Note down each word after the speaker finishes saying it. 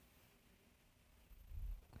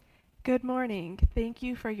Good morning. Thank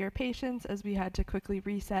you for your patience as we had to quickly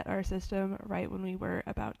reset our system right when we were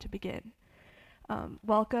about to begin.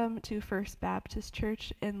 Welcome to First Baptist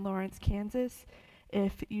Church in Lawrence, Kansas.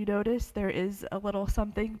 If you notice, there is a little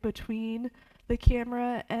something between the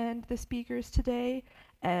camera and the speakers today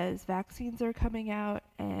as vaccines are coming out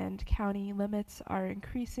and county limits are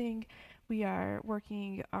increasing. We are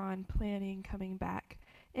working on planning coming back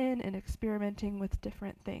in and experimenting with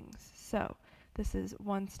different things. So, this is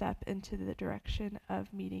one step into the direction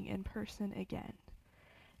of meeting in person again.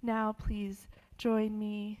 Now, please join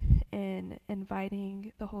me in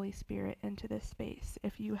inviting the Holy Spirit into this space.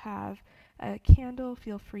 If you have a candle,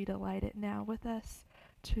 feel free to light it now with us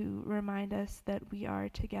to remind us that we are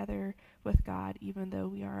together with God even though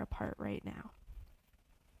we are apart right now.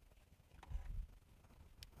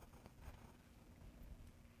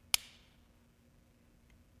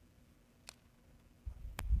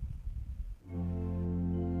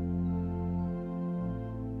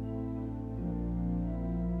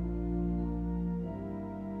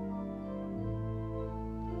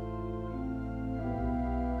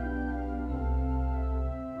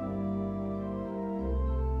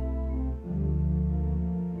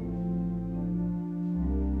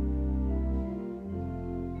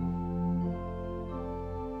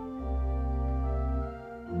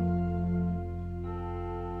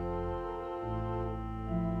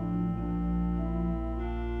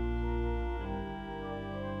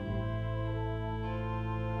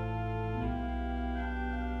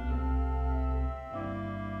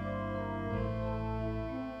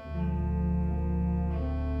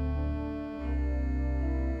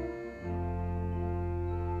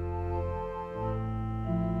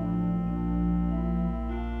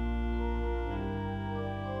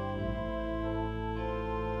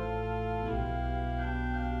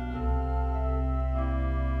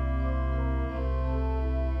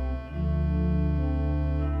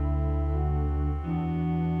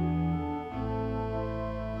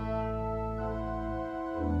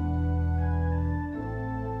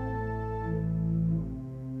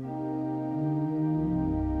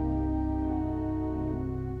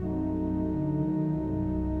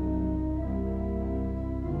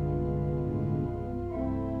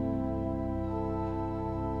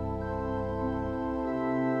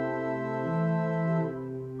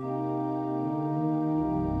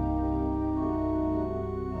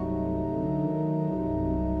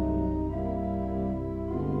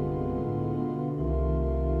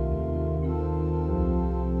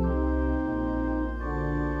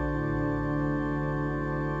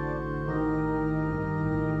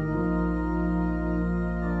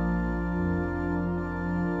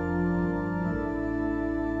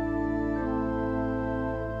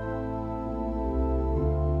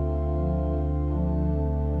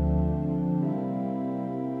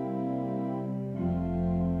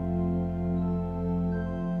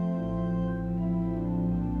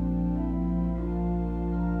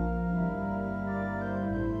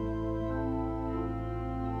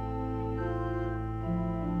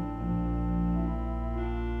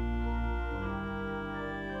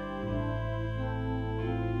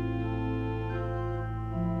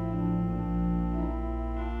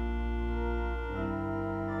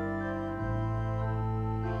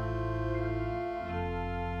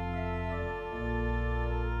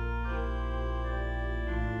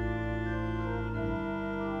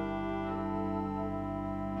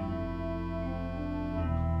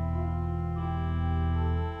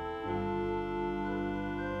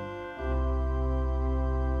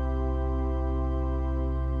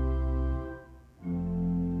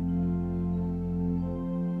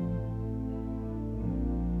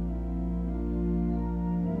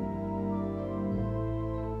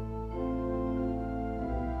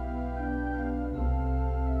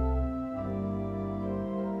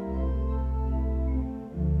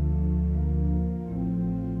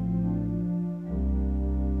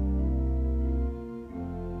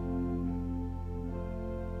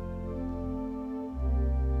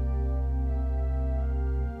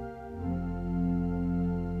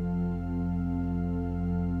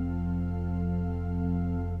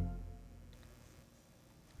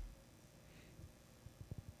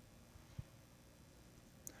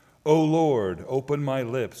 O Lord, open my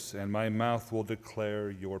lips, and my mouth will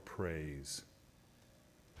declare your praise.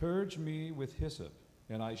 Purge me with hyssop,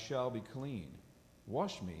 and I shall be clean.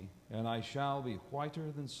 Wash me, and I shall be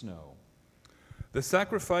whiter than snow. The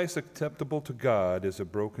sacrifice acceptable to God is a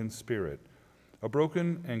broken spirit, a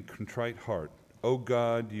broken and contrite heart. O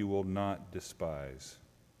God, you will not despise.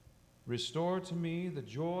 Restore to me the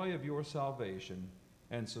joy of your salvation,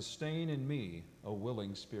 and sustain in me a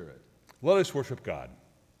willing spirit. Let us worship God.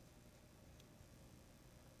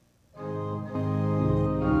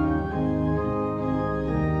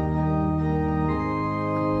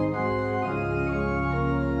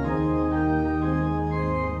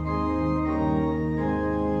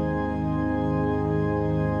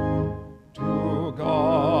 To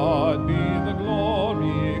God be the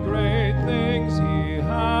glory, great things he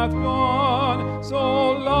hath done.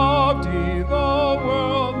 So loved he the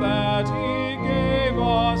world that he gave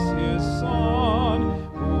us his Son,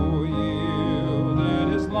 who yielded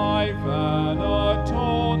his life an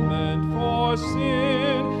atonement for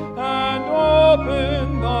sin, and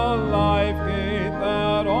opened the life gate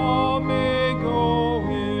that all may go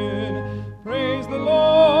in. Praise the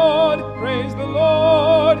Lord, praise the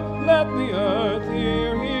Lord, let the earth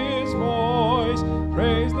hear his voice.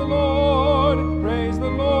 Praise the Lord,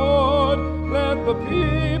 let the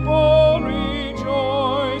people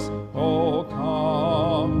rejoice. Oh,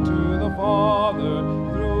 come to the Father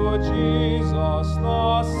through Jesus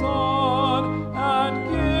the Son, and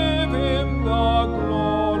give him the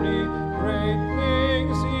glory, great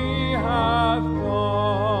things he hath done.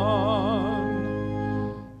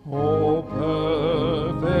 Oh,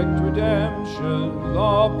 perfect redemption,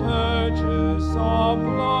 the purchase of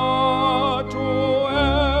blood to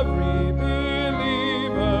every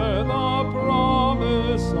believer, the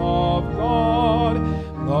promise of God,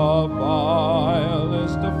 the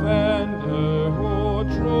vilest offender who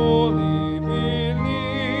truly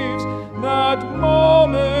believes, that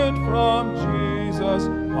moment from Jesus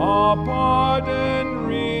a pardon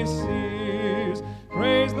receives.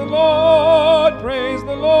 Praise the Lord,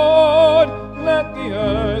 let the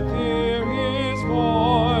earth hear his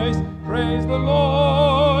voice. Praise the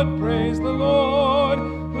Lord,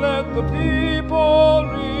 let the people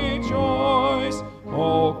rejoice.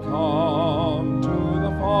 Oh, come to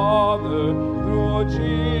the Father through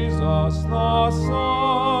Jesus the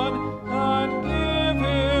Son, and give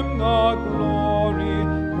him the glory,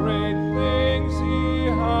 great things he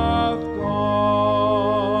hath done.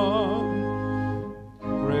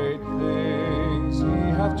 Great things he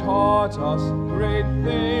hath taught us, great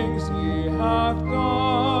things he hath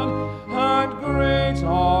done, and great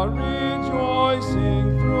our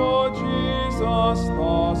rejoicing through Jesus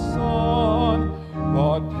the Son.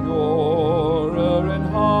 But purer and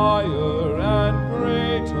higher and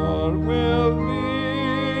greater will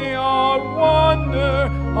be our wonder,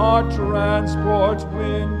 our transport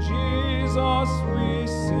when Jesus we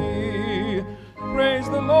see. Praise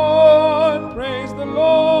the Lord,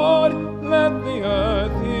 let the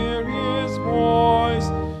earth hear his voice.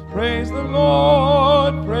 Praise the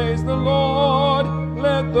Lord,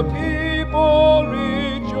 let the people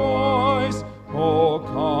rejoice. Oh,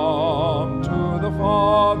 come to the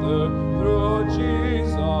Father through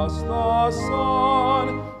Jesus the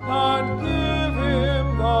Son, and give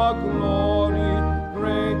him the glory,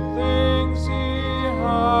 great things he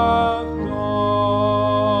hath done.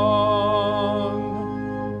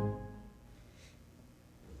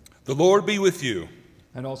 The Lord be with you.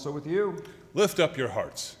 And also with you. Lift up your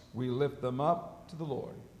hearts. We lift them up to the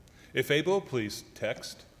Lord. If able, please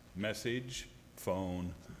text, message,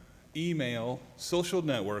 phone, email, social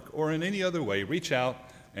network, or in any other way, reach out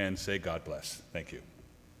and say God bless. Thank you.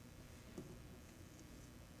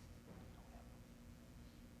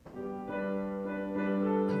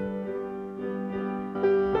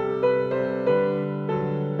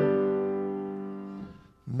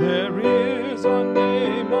 There is a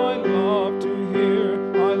name I love to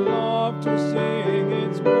hear, I love to sing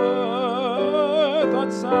its worth.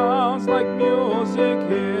 That sounds like music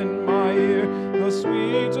in my ear, the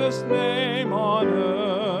sweetest name on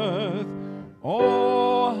earth.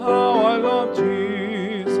 Oh, how I love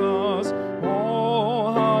Jesus,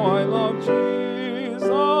 oh, how I love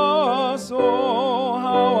Jesus, oh,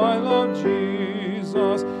 how I love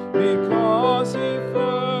Jesus, because he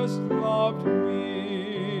first loved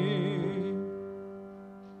me.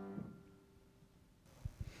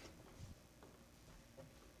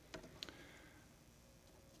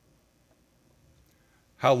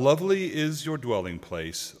 How lovely is your dwelling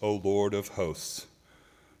place, O Lord of hosts.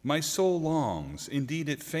 My soul longs, indeed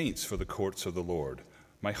it faints, for the courts of the Lord.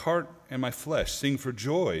 My heart and my flesh sing for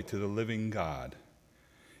joy to the living God.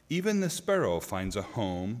 Even the sparrow finds a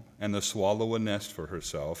home, and the swallow a nest for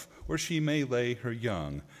herself, where she may lay her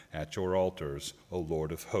young at your altars, O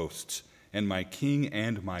Lord of hosts, and my King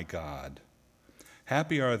and my God.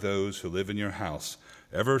 Happy are those who live in your house,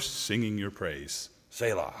 ever singing your praise.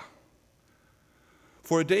 Selah.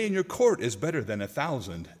 For a day in your court is better than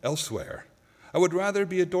 1,000 elsewhere. I would rather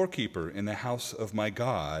be a doorkeeper in the house of my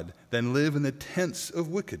God than live in the tents of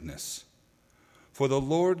wickedness. For the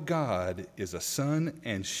Lord God is a sun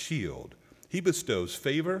and shield. He bestows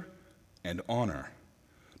favor and honor.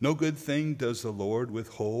 No good thing does the Lord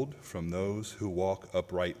withhold from those who walk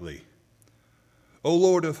uprightly. O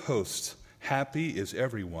Lord of hosts, happy is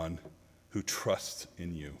everyone who trusts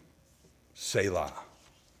in you. Selah.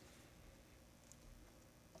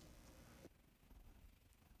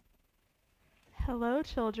 Hello,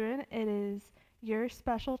 children. It is your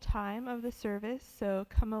special time of the service, so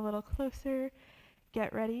come a little closer,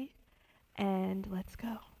 get ready, and let's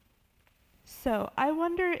go. So, I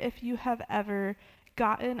wonder if you have ever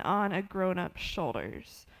gotten on a grown-up's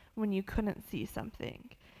shoulders when you couldn't see something.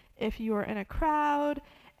 If you were in a crowd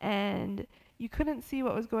and you couldn't see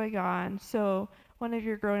what was going on, so one of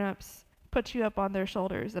your grown-ups put you up on their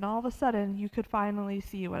shoulders, and all of a sudden you could finally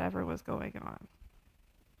see whatever was going on.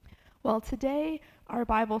 Well, today our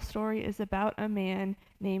Bible story is about a man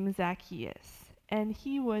named Zacchaeus, and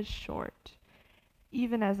he was short,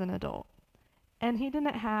 even as an adult. And he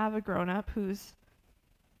didn't have a grown-up whose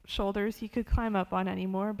shoulders he could climb up on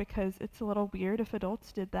anymore, because it's a little weird if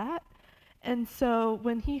adults did that. And so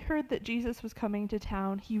when he heard that Jesus was coming to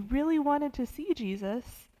town, he really wanted to see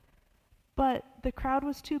Jesus, but the crowd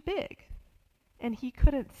was too big, and he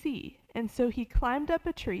couldn't see. And so he climbed up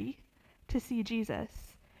a tree to see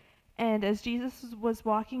Jesus. And as Jesus was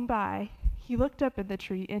walking by, he looked up in the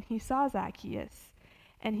tree and he saw Zacchaeus.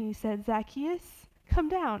 And he said, "Zacchaeus, come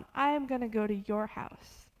down. I am going to go to your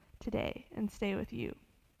house today and stay with you."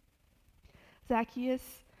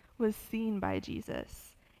 Zacchaeus was seen by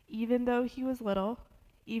Jesus. Even though he was little,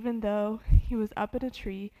 even though he was up in a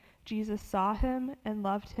tree, Jesus saw him and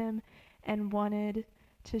loved him and wanted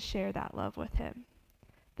to share that love with him.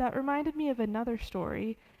 That reminded me of another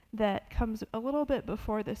story that comes a little bit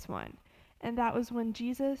before this one, and that was when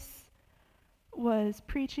Jesus was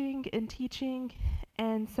preaching and teaching,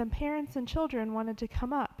 and some parents and children wanted to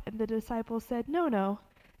come up, and the disciples said, no,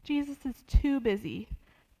 Jesus is too busy,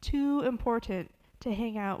 too important to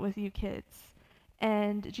hang out with you kids.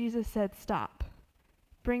 And Jesus said, "Stop,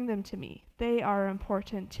 bring them to me. They are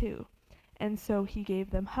important too." And so he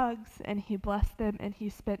gave them hugs, and he blessed them, and he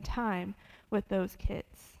spent time with those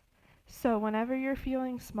kids. So whenever you're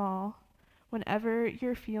feeling small, whenever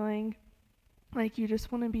you're feeling like you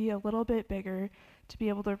just want to be a little bit bigger, to be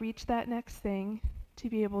able to reach that next thing, to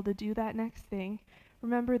be able to do that next thing,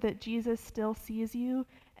 remember that Jesus still sees you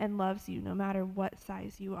and loves you no matter what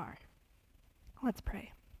size you are. Let's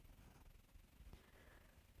pray.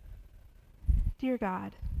 Dear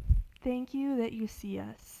God, thank you that you see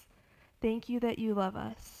us. Thank you that you love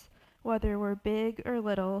us. Whether we're big or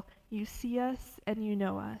little, you see us and you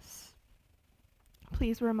know us.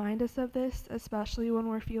 Please remind us of this, especially when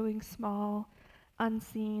we're feeling small,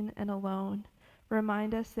 unseen, and alone.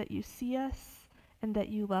 Remind us that you see us and that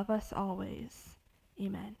you love us always.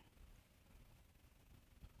 Amen.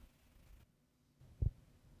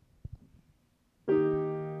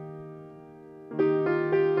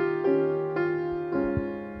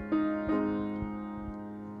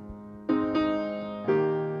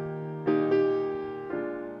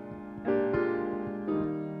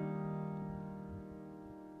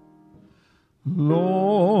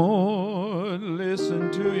 Lord, listen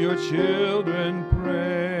to your children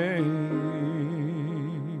pray.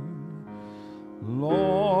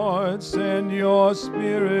 Lord, send your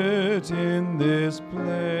Spirit in this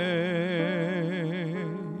place.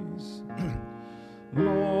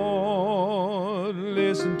 Lord,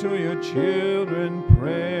 listen to your children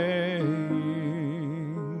pray.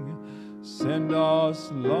 Send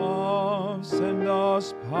us love, send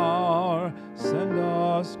us power, send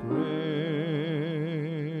us grace.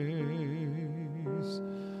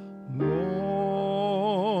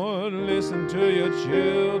 Lord, listen to your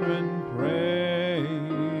children pray.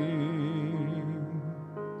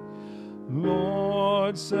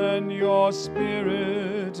 Lord, send your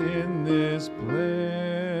Spirit in this place.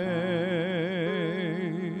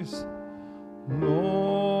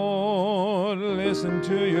 Lord, listen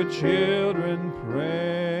to your children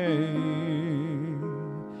pray.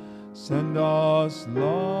 Send us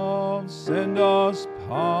love, send us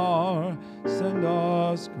power, send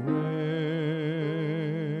us grace.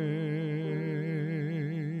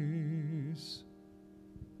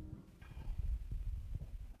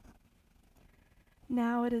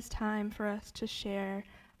 Now it is time for us to share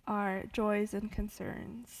our joys and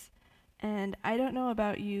concerns. And I don't know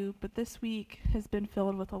about you, but this week has been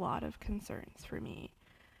filled with a lot of concerns for me.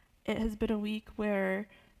 It has been a week where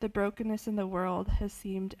the brokenness in the world has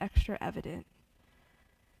seemed extra evident.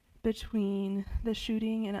 Between the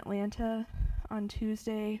shooting in Atlanta on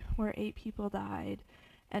Tuesday, where 8 people died,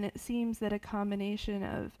 and it seems that a combination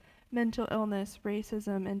of mental illness,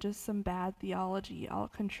 racism, and just some bad theology all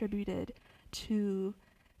contributed to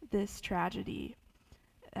this tragedy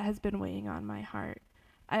has been weighing on my heart.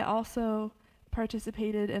 I also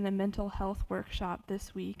participated in a mental health workshop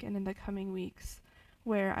this week and in the coming weeks,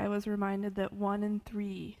 where I was reminded that 1 in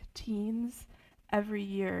 3 teens every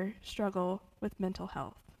year struggle with mental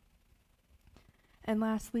health. And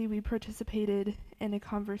lastly, we participated in a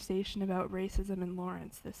conversation about racism in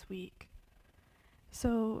Lawrence this week.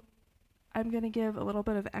 So I'm going to give a little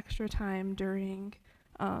bit of extra time during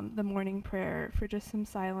the morning prayer for just some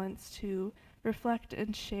silence to reflect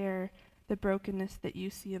and share the brokenness that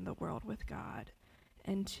you see in the world with God,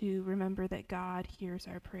 and to remember that God hears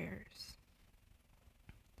our prayers.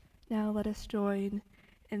 Now let us join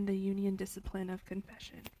in the union discipline of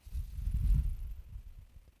confession.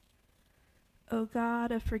 O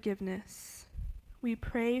God of forgiveness, we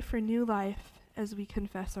pray for new life as we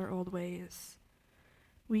confess our old ways.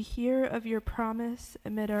 We hear of your promise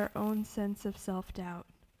amid our own sense of self-doubt.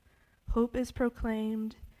 Hope is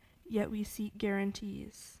proclaimed, yet we seek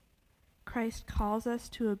guarantees. Christ calls us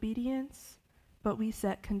to obedience, but we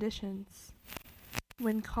set conditions.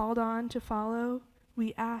 When called on to follow,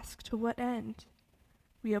 we ask to what end?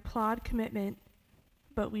 We applaud commitment,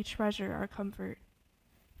 but we treasure our comfort.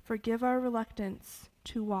 Forgive our reluctance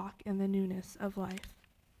to walk in the newness of life.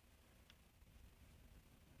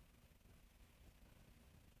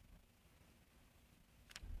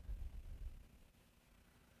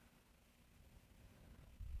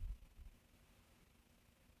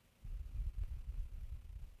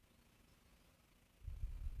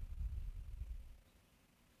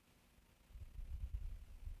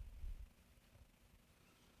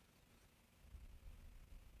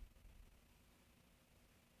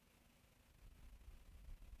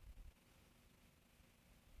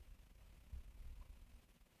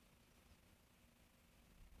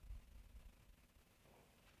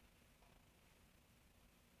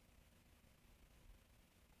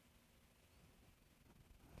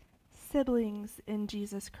 Siblings in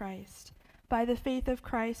Jesus Christ, by the faith of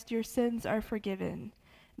Christ your sins are forgiven.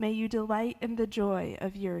 May you delight in the joy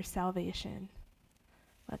of your salvation.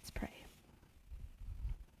 Let's pray.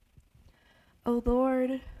 O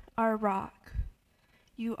Lord, our rock,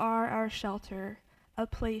 you are our shelter, a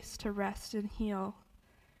place to rest and heal.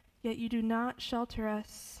 Yet you do not shelter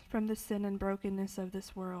us from the sin and brokenness of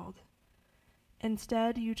this world.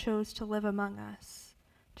 Instead, you chose to live among us,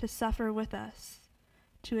 to suffer with us,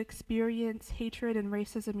 to experience hatred and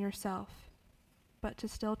racism yourself, but to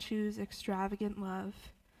still choose extravagant love,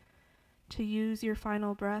 to use your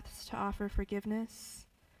final breaths to offer forgiveness,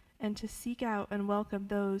 and to seek out and welcome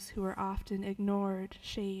those who are often ignored,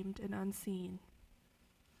 shamed, and unseen.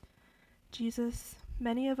 Jesus,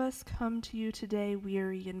 many of us come to you today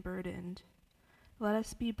weary and burdened. Let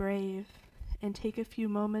us be brave and take a few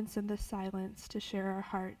moments in this silence to share our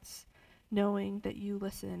hearts, knowing that you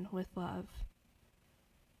listen with love.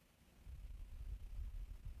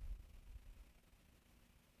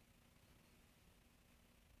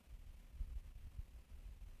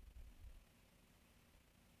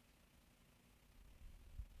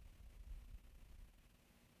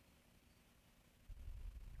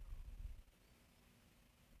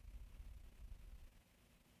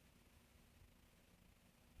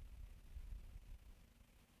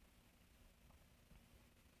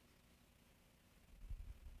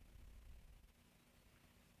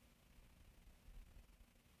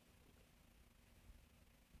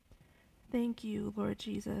 Thank you, Lord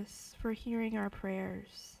Jesus, for hearing our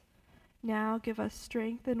prayers. Now give us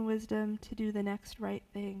strength and wisdom to do the next right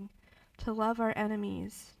thing, to love our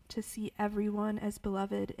enemies, to see everyone as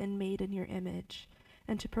beloved and made in your image,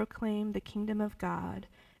 and to proclaim the kingdom of God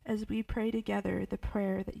as we pray together the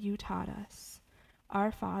prayer that you taught us.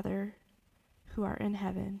 Our Father, who art in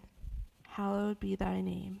heaven, hallowed be thy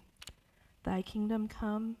name. Thy kingdom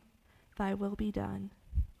come, thy will be done,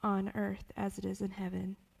 on earth as it is in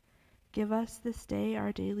heaven. Give us this day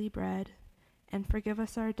our daily bread, and forgive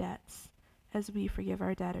us our debts, as we forgive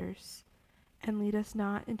our debtors. And lead us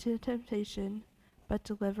not into temptation, but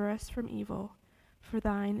deliver us from evil. For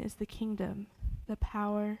thine is the kingdom, the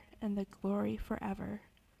power, and the glory forever.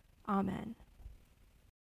 Amen.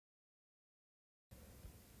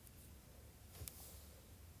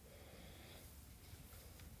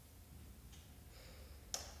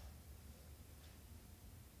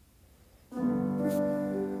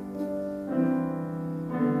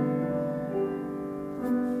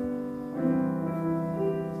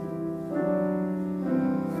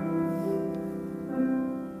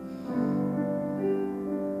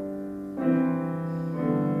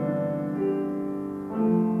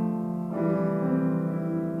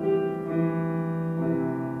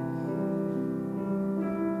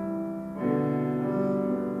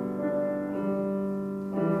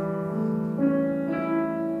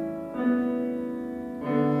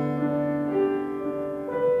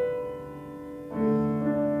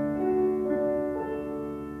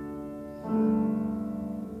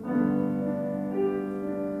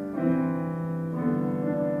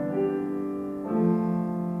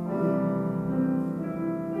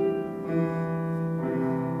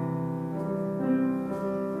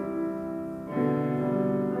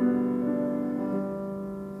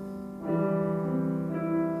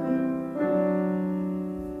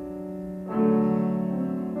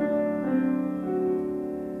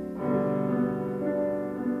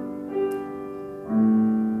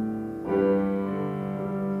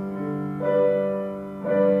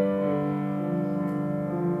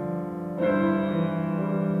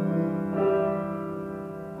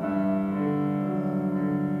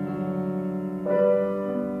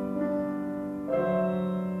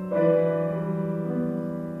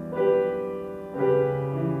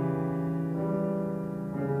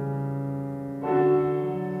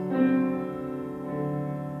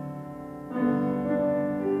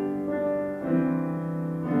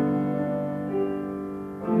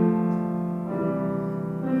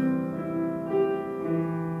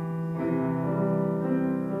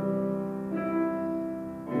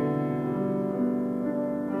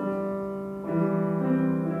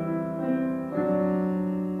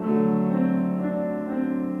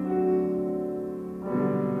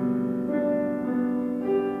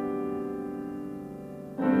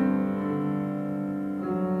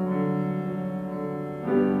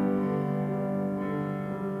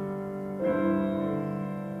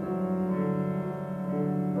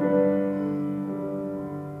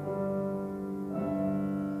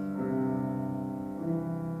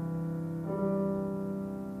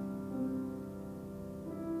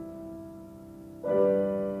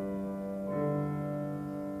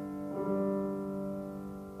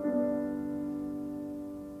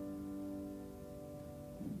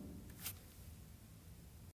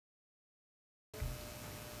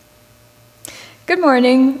 Good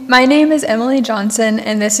morning. My name is Emily Johnson,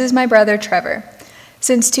 and this is my brother Trevor.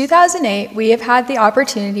 Since 2008, we have had the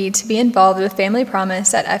opportunity to be involved with Family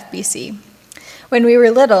Promise at FBC. When we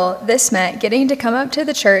were little, this meant getting to come up to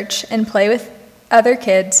the church and play with other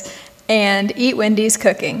kids and eat Wendy's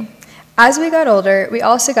cooking. As we got older, we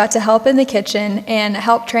also got to help in the kitchen and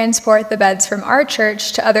help transport the beds from our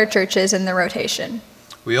church to other churches in the rotation.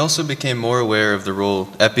 We also became more aware of the role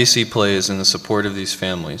FBC plays in the support of these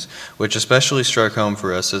families, which especially struck home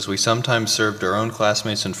for us as we sometimes served our own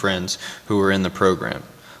classmates and friends who were in the program.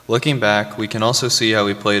 Looking back, we can also see how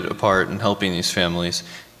we played a part in helping these families,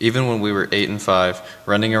 even when we were 8 and 5,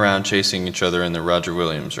 running around chasing each other in the Roger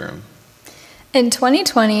Williams room. In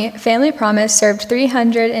 2020, Family Promise served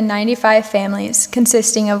 395 families,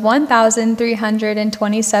 consisting of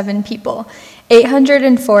 1,327 people,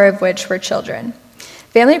 804 of which were children.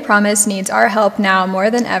 Family Promise needs our help now more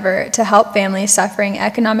than ever to help families suffering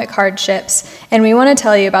economic hardships, and we want to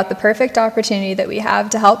tell you about the perfect opportunity that we have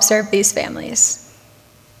to help serve these families.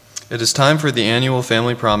 It is time for the annual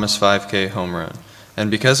Family Promise 5K home run,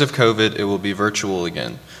 and because of COVID, it will be virtual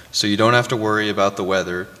again, so you don't have to worry about the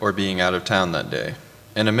weather or being out of town that day.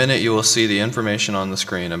 In a minute, you will see the information on the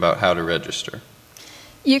screen about how to register.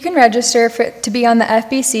 You can register to be on the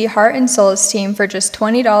FBC Heart and Souls team for just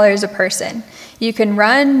 $20 a person. You can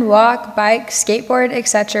run, walk, bike, skateboard,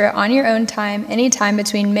 etc. on your own time, anytime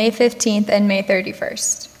between May 15th and May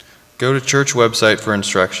 31st. Go to church website for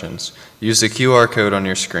instructions. Use the QR code on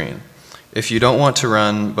your screen. If you don't want to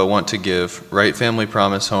run but want to give, write Family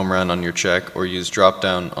Promise Home Run on your check or use drop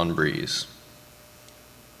down on Breeze.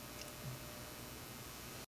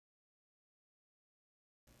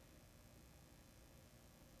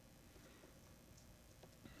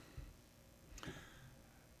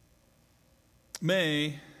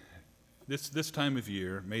 May this time of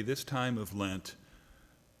year, may this time of Lent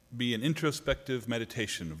be an introspective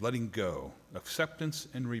meditation of letting go, acceptance,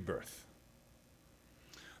 and rebirth.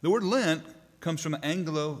 The word Lent comes from an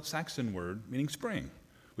Anglo-Saxon word meaning spring,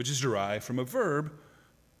 which is derived from a verb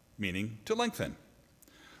meaning to lengthen.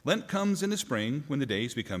 Lent comes in the spring when the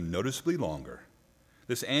days become noticeably longer.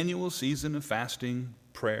 This annual season of fasting,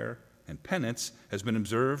 prayer, and penance has been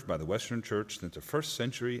observed by the Western Church since the 1st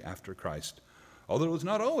century after Christ, although it has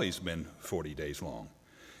not always been 40 days long.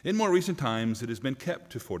 In more recent times, it has been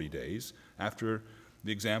kept to 40 days after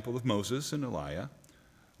the example of Moses and Elijah,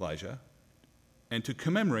 and to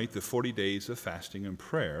commemorate the 40 days of fasting and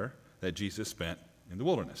prayer that Jesus spent in the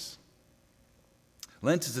wilderness.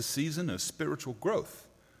 Lent is a season of spiritual growth,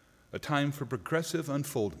 a time for progressive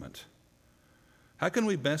unfoldment. How can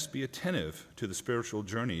we best be attentive to the spiritual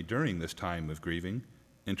journey during this time of grieving,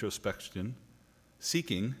 introspection,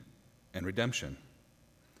 seeking, and redemption?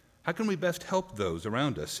 How can we best help those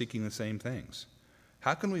around us seeking the same things?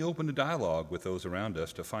 How can we open a dialogue with those around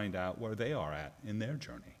us to find out where they are at in their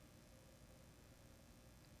journey?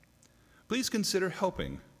 Please consider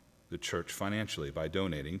helping the church financially by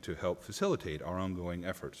donating to help facilitate our ongoing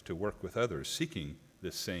efforts to work with others seeking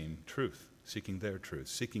this same truth, seeking their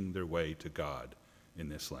way to God in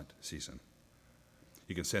this Lent season.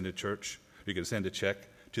 You can send a check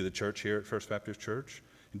to the church here at First Baptist Church,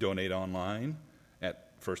 donate online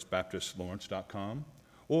at firstbaptistlawrence.com,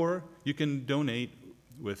 or you can donate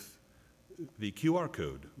with the QR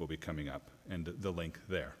code will be coming up and the link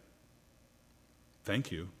there.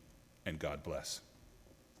 Thank you, and God bless.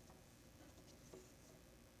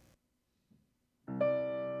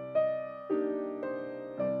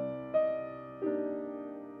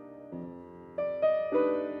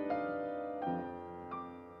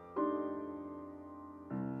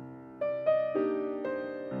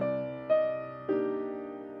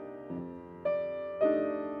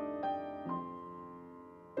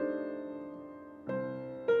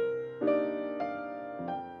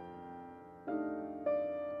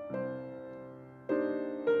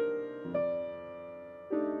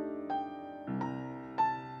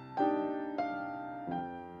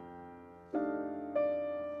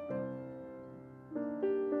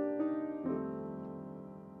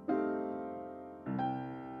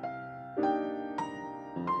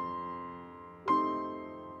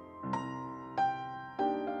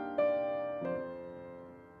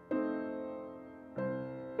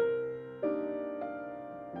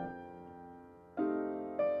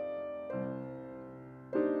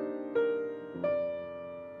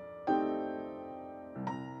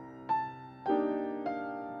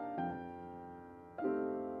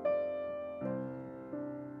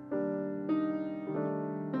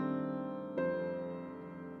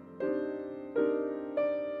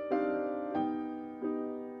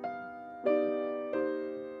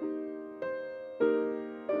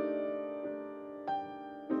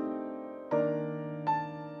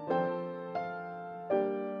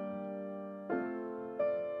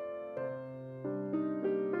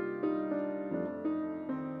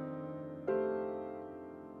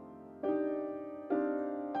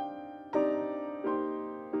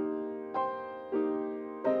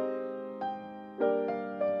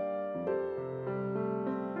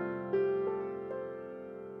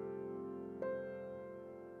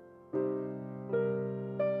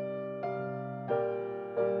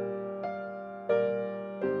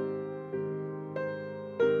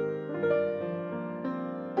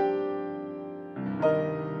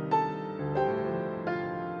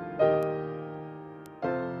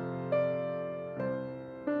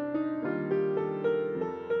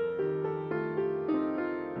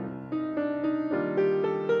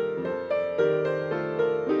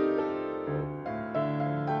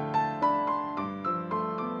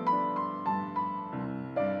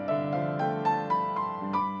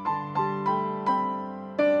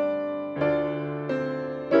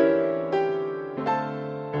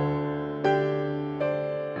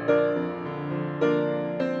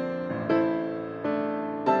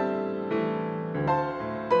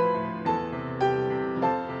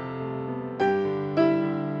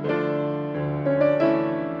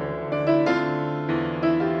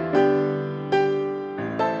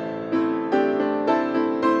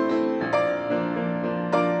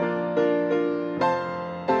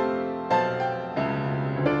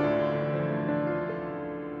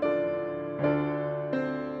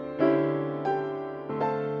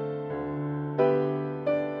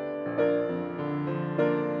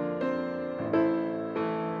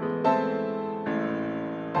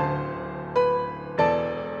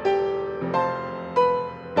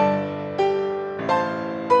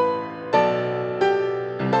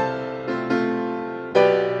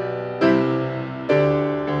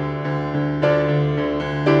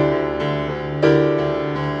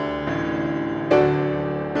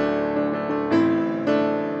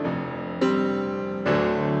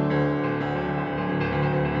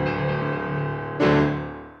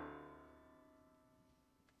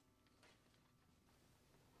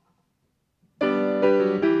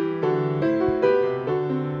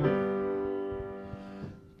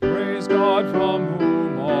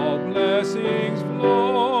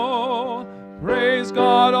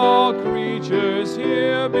 creatures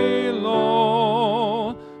here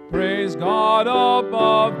below. Praise God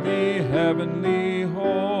above the heavenly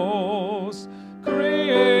host,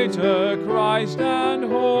 Creator, Christ, and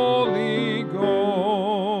Holy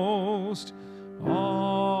Ghost. Amen.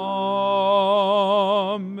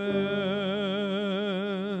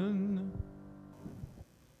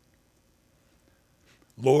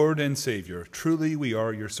 Lord and Savior, truly we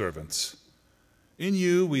are your servants. In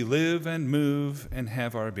you we live and move and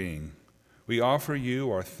have our being. We offer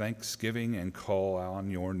you our thanksgiving and call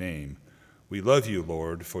on your name. We love you,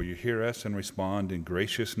 Lord, for you hear us and respond in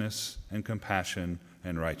graciousness and compassion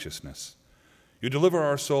and righteousness. You deliver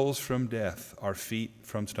our souls from death, our feet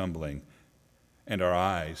from stumbling, and our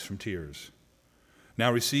eyes from tears.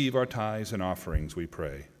 Now receive our tithes and offerings, we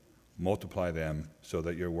pray. Multiply them so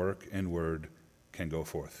that your work and word can go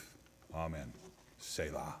forth. Amen.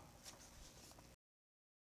 Selah.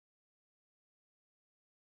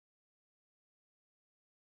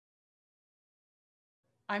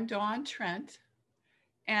 I'm Dawn Trent,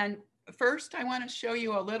 and first I want to show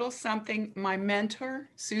you a little something my mentor,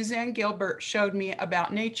 Suzanne Gilbert, showed me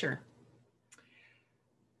about nature.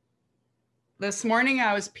 This morning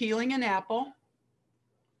I was peeling an apple,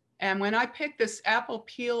 and when I picked this apple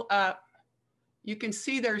peel up, you can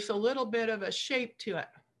see there's a little bit of a shape to it.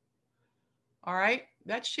 All right,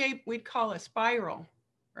 that shape we'd call a spiral,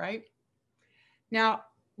 right? Now,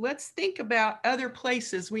 let's think about other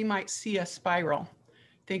places we might see a spiral.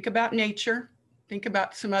 Think about nature. Think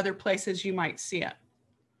about some other places you might see it.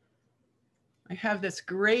 I have this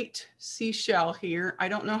great seashell here. I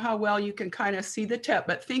don't know how well you can kind of see the tip,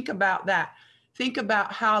 but think about that. Think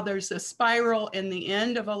about how there's a spiral in the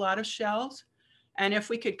end of a lot of shells. And if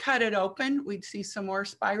we could cut it open, we'd see some more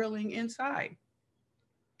spiraling inside.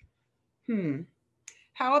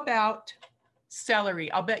 How about celery?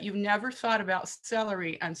 I'll bet you've never thought about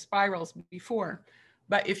celery and spirals before.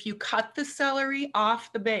 But if you cut the celery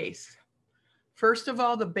off the base, first of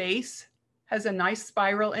all, the base has a nice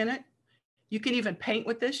spiral in it. You can even paint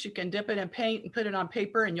with this. You can dip it in paint and put it on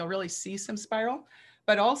paper and you'll really see some spiral.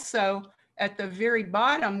 But also at the very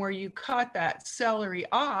bottom where you cut that celery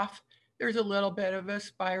off, there's a little bit of a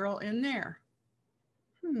spiral in there.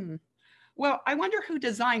 Well, I wonder who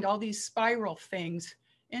designed all these spiral things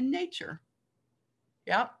in nature.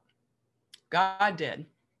 Yep, God did.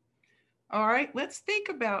 All right, let's think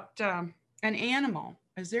about an animal.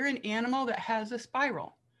 Is there an animal that has a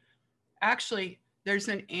spiral? Actually, there's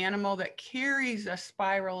an animal that carries a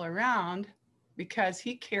spiral around because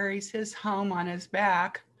he carries his home on his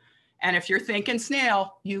back. And if you're thinking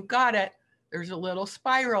snail, you got it. There's a little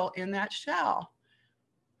spiral in that shell.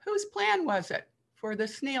 Whose plan was it for the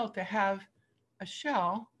snail to have a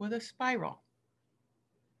shell with a spiral?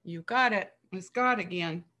 You got it. It's God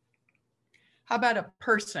again. How about a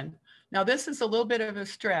person? Now, this is a little bit of a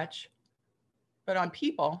stretch, but on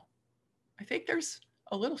people, I think there's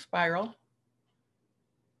a little spiral.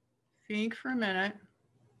 Think for a minute.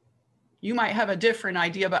 You might have a different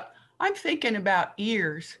idea, but I'm thinking about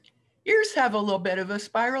ears. Ears have a little bit of a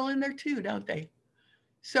spiral in there too, don't they?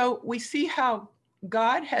 So we see how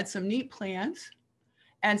God had some neat plans,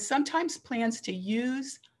 and sometimes plans to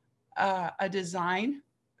use a design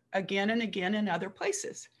again and again in other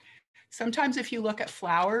places. Sometimes if you look at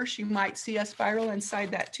flowers, you might see a spiral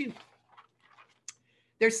inside that too.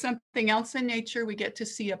 There's something else in nature we get to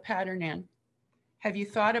see a pattern in. Have you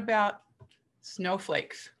thought about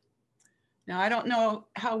snowflakes? Now, I don't know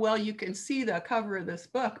how well you can see the cover of this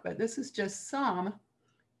book, but this is just some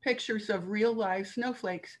pictures of real live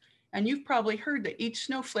snowflakes. And you've probably heard that each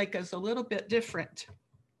snowflake is a little bit different.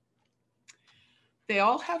 They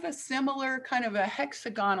all have a similar kind of a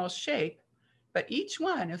hexagonal shape, but each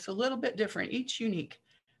one is a little bit different, each unique.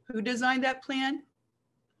 Who designed that plan?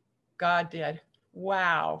 God did.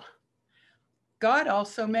 Wow. God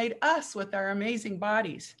also made us with our amazing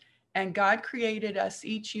bodies, and God created us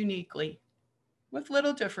each uniquely with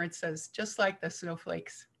little differences, just like the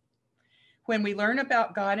snowflakes. When we learn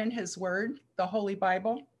about God and his word, the Holy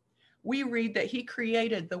Bible, we read that he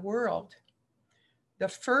created the world. The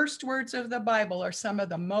first words of the Bible are some of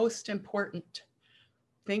the most important.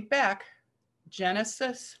 Think back.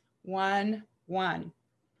 Genesis 1:1.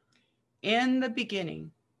 In the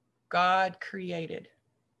beginning, God created.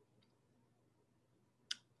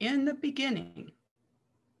 In the beginning,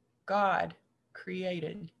 God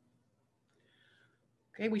created.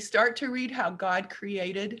 Okay, we start to read how God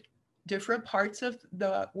created different parts of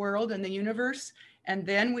the world and the universe, and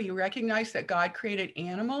then we recognize that God created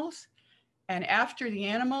animals, and after the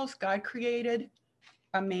animals, God created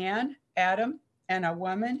a man, Adam, and a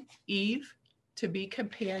woman, Eve, to be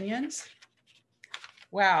companions.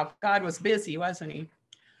 Wow, God was busy, wasn't he?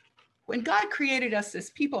 When God created us as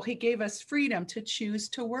people, he gave us freedom to choose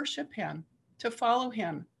to worship him, to follow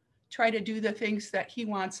him, try to do the things that he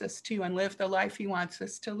wants us to, and live the life he wants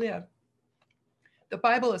us to live. The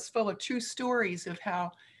Bible is full of true stories of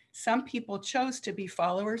how some people chose to be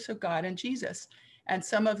followers of God and Jesus, and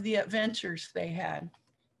some of the adventures they had.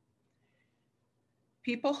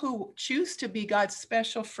 People who choose to be God's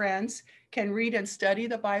special friends can read and study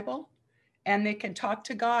the Bible, and they can talk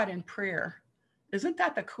to God in prayer. Isn't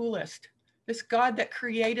that the coolest? This God that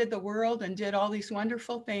created the world and did all these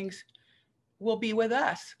wonderful things will be with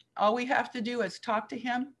us. All we have to do is talk to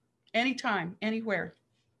him anytime, anywhere.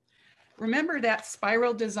 Remember that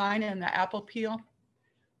spiral design in the apple peel?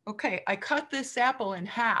 Okay, I cut this apple in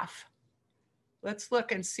half. Let's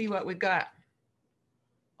look and see what we got.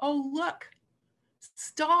 Oh, look,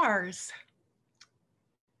 stars.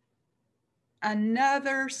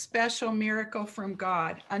 Another special miracle from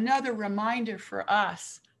God, another reminder for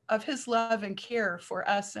us of his love and care for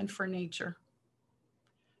us and for nature.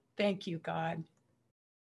 Thank you, God.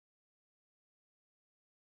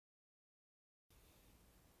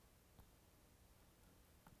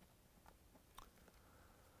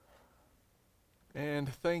 And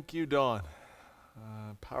thank you, Dawn.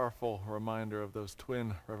 Powerful reminder of those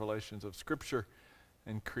twin revelations of Scripture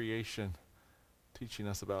and creation, teaching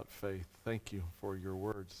us about faith. Thank you for your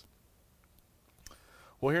words.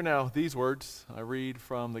 Well, here now, these words I read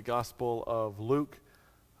from the Gospel of Luke.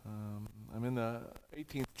 I'm in the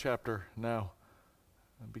 18th chapter now,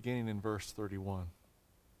 beginning in verse 31,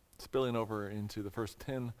 spilling over into the first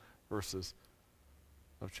 10 verses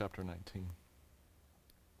of chapter 19.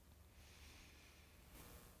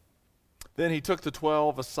 Then he took the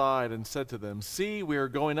 12 aside and said to them, "See, we are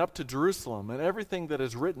going up to Jerusalem, and everything that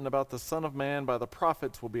is written about the Son of Man by the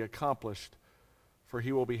prophets will be accomplished. For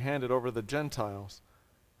he will be handed over to the Gentiles,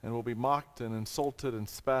 and will be mocked and insulted and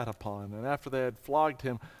spat upon. And after they had flogged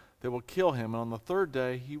him, they will kill him, and on the third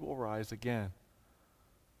day he will rise again."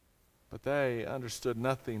 But they understood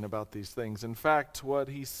nothing about these things. In fact, what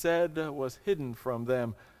he said was hidden from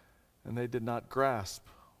them, and they did not grasp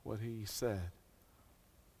what he said.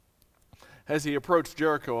 As he approached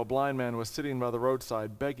Jericho, a blind man was sitting by the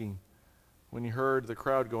roadside begging. When he heard the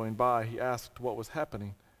crowd going by, he asked what was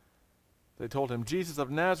happening. They told him, "Jesus of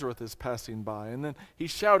Nazareth is passing by." And then he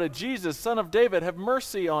shouted, "Jesus, Son of David, have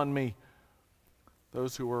mercy on me."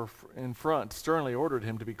 Those who were in front sternly ordered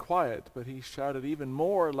him to be quiet, but he shouted even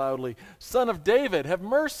more loudly, "Son of David, have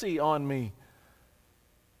mercy on me."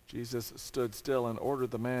 Jesus stood still and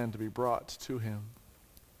ordered the man to be brought to him.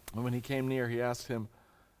 And when he came near, he asked him,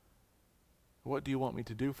 "What do you want me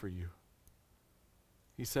to do for you?"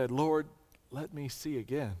 He said, "Lord, let me see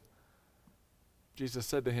again." Jesus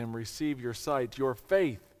said to him, "Receive your sight. Your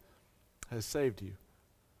faith has saved you."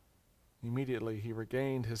 Immediately he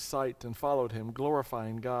regained his sight and followed him,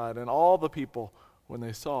 glorifying God. And all the people, when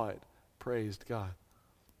they saw it, praised God.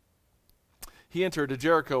 He entered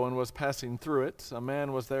Jericho and was passing through it. A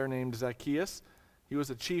man was there named Zacchaeus. He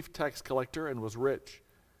was a chief tax collector and was rich.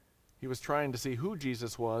 He was trying to see who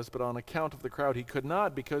Jesus was, but on account of the crowd he could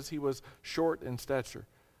not, because he was short in stature.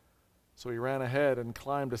 So he ran ahead and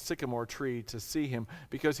climbed a sycamore tree to see him,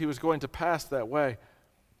 because he was going to pass that way.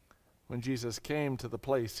 When Jesus came to the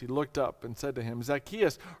place, he looked up and said to him,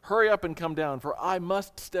 "Zacchaeus, hurry up and come down, for I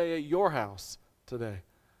must stay at your house today."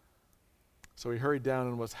 So he hurried down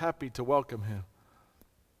and was happy to welcome him.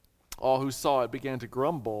 All who saw it began to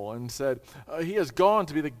grumble and said, "He has gone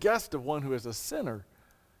to be the guest of one who is a sinner."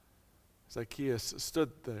 Zacchaeus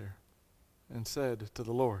stood there and said to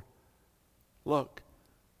the Lord, "Look,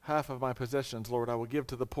 half of my possessions, Lord, I will give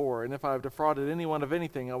to the poor, and if I have defrauded anyone of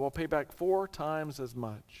anything, I will pay back 4 times as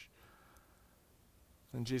much."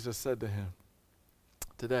 And Jesus said to him,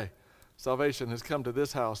 "Today salvation has come to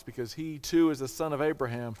this house, because he too is a son of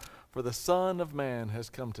Abraham, for the Son of Man has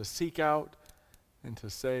come to seek out and to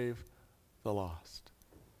save the lost."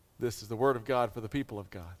 This is the word of God for the people of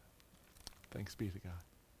God. Thanks be to God.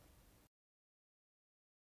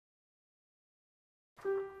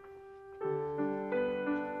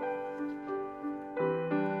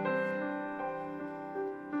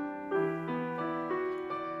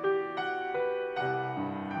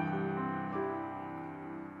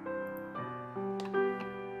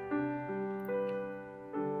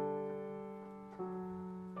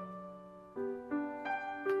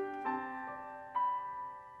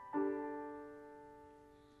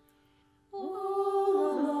 O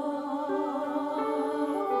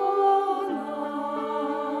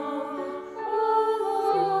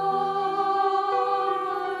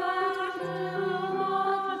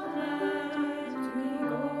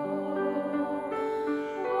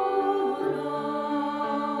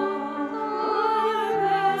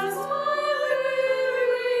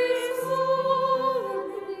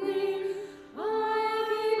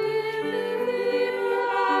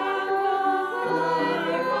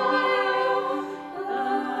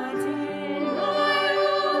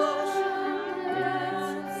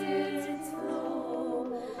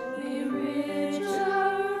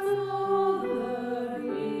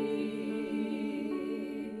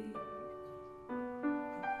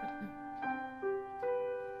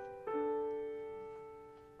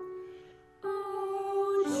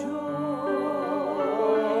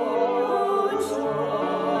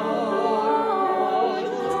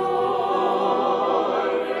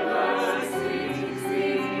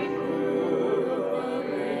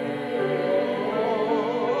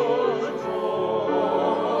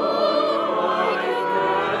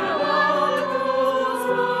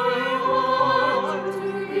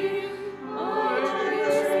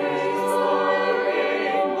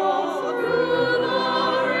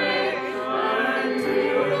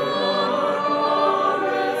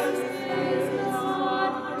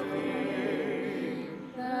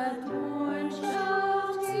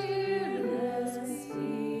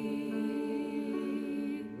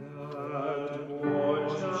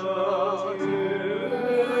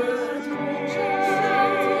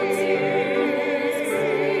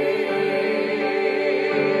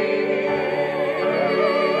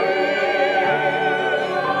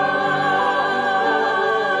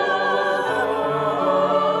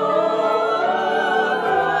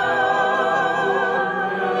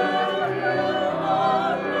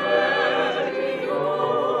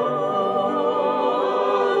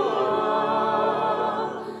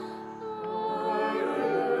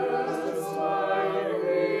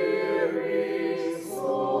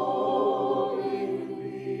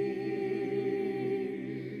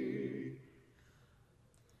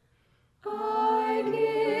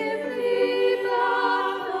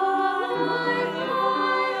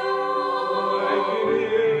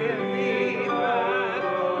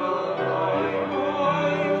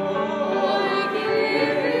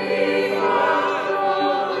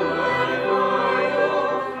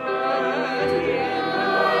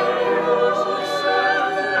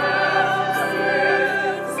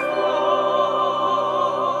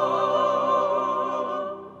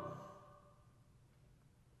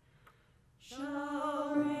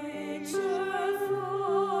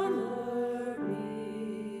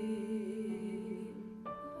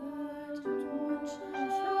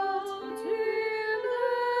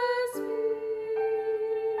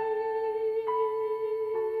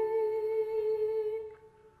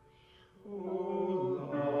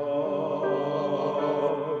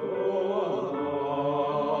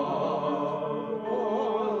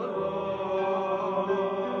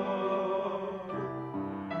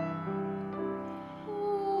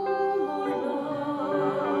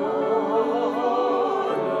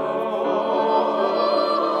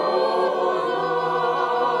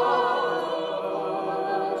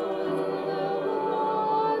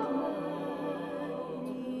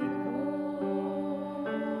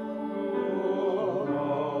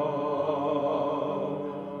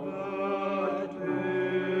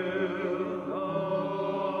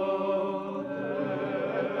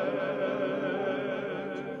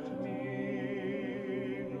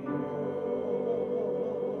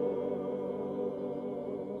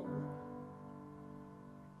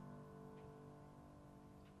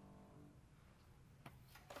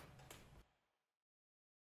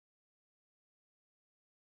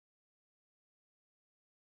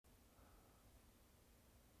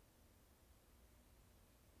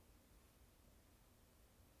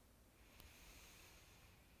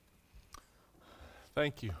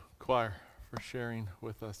Thank you, choir, for sharing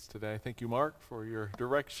with us today. Thank you, Mark, for your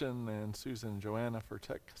direction, and Susan and Joanna for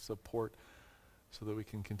tech support so that we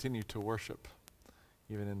can continue to worship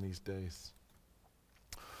even in these days.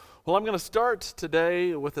 Well, I'm going to start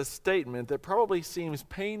today with a statement that probably seems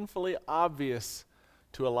painfully obvious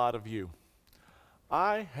to a lot of you.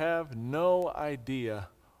 I have no idea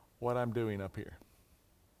what I'm doing up here.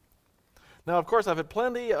 Now, of course, I've had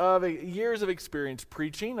plenty of years of experience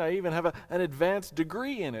preaching. I even have an advanced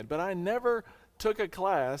degree in it, but I never took a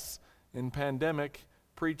class in pandemic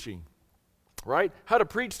preaching, right? How to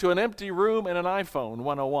preach to an empty room and an iPhone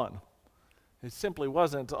 101. It simply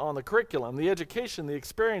wasn't on the curriculum. The education, the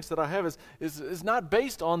experience that I have is not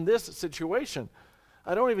based on this situation.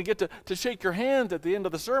 I don't even get to shake your hand at the end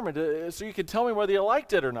of the sermon so you can tell me whether you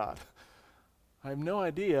liked it or not. I have no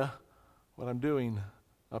idea what I'm doing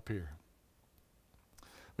up here.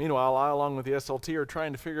 Meanwhile, I, along with the SLT, are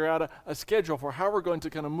trying to figure out a schedule for how we're going to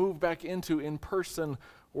kind of move back into in-person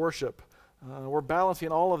worship. We're balancing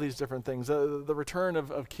all of these different things. The return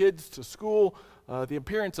of kids to school, the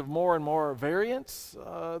appearance of more and more variants,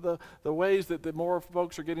 the ways that more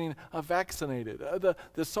folks are getting vaccinated,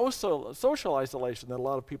 the social isolation that a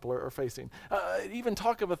lot of people are facing, even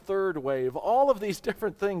talk of a third wave. All of these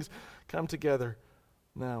different things come together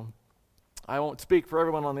now. I won't speak for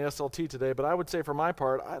everyone on the SLT today, but I would say for my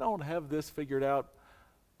part, I don't have this figured out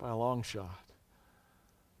by a long shot.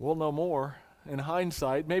 We'll know more in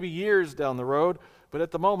hindsight, maybe years down the road, but at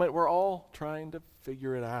the moment, we're all trying to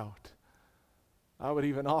figure it out. I would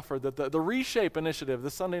even offer that the Reshape initiative,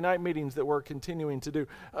 the Sunday night meetings that we're continuing to do,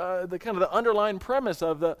 the kind of the underlying premise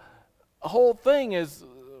of the whole thing is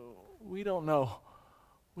we don't know.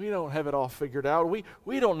 We don't have it all figured out.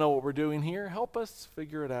 We don't know what we're doing here. Help us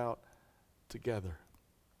figure it out together.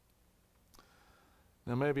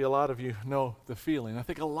 Now, maybe a lot of you know the feeling. I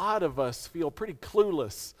think a lot of us feel pretty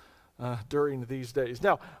clueless during these days.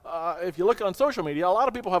 Now, if you look on social media, a lot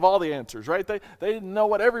of people have all the answers, right? They know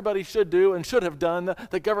what everybody should do and should have done.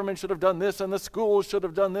 The government should have done this, and the schools should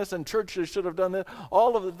have done this, and churches should have done this.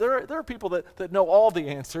 All of it. There are people that know all the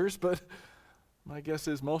answers, but my guess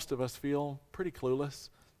is most of us feel pretty clueless.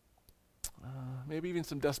 Maybe even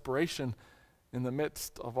some desperation in the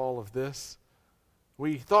midst of all of this.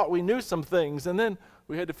 We thought we knew some things, and then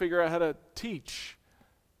we had to figure out how to teach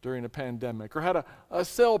during a pandemic, or how to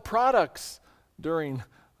sell products during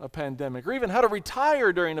a pandemic, or even how to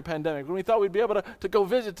retire during a pandemic when we thought we'd be able to go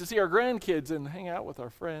visit to see our grandkids and hang out with our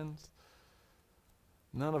friends.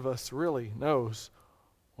 None of us really knows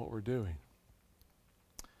what we're doing.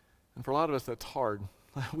 And for a lot of us, that's hard.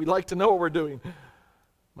 We like to know what we're doing.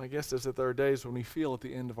 My guess is that there are days when we feel at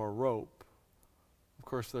the end of our rope. Of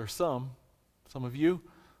course, there are some of you,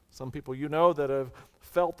 some people you know that have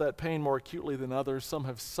felt that pain more acutely than others. Some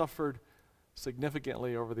have suffered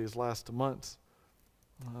significantly over these last months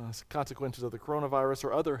as consequences of the coronavirus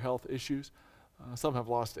or other health issues. Some have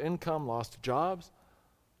lost income, lost jobs.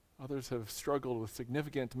 Others have struggled with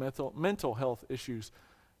significant mental health issues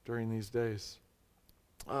during these days.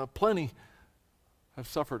 Plenty have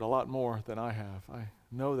suffered a lot more than I have. I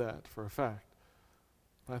know that for a fact.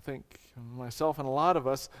 I think myself and a lot of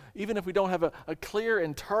us, even if we don't have a clear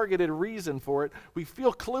and targeted reason for it, we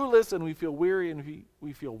feel clueless and we feel weary and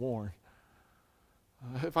we feel worn.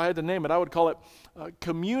 If I had to name it, I would call it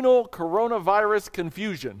communal coronavirus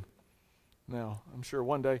confusion. Now, I'm sure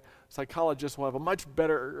one day psychologists will have a much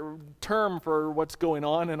better term for what's going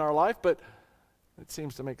on in our life, but it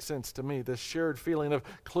seems to make sense to me. This shared feeling of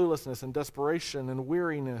cluelessness and desperation and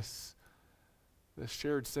weariness. This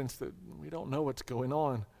shared sense that we don't know what's going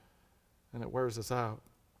on, and it wears us out.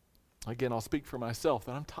 Again, I'll speak for myself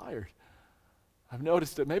that I'm tired. I've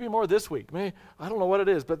noticed it maybe more this week. I don't know what it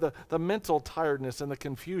is, but the mental tiredness and the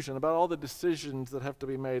confusion about all the decisions that have to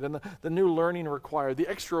be made and the new learning required, the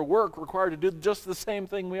extra work required to do just the same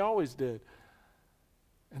thing we always did.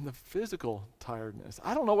 And the physical tiredness.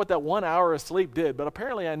 I don't know what that 1 hour of sleep did, but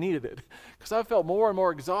apparently I needed it because I felt more and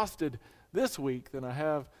more exhausted this week than I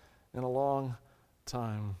have in a long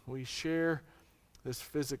time. We share this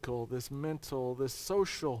physical, this mental, this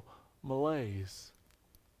social malaise,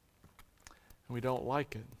 and we don't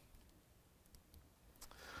like it.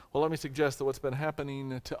 Well, let me suggest that what's been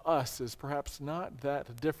happening to us is perhaps not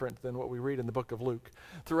that different than what we read in the book of Luke.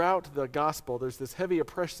 Throughout the gospel, there's this heavy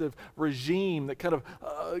oppressive regime that kind of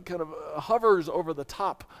hovers over the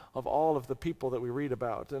top of all of the people that we read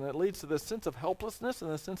about, and it leads to this sense of helplessness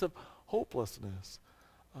and a sense of hopelessness.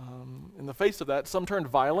 In the face of that, some turn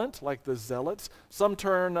violent, like the zealots. Some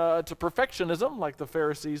turn to perfectionism, like the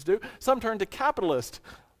Pharisees do. Some turn to capitalist,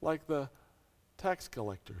 like the tax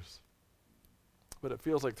collectors. But it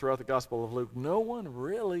feels like throughout the Gospel of Luke, no one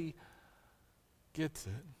really gets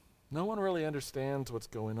it. No one really understands what's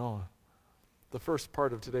going on. The first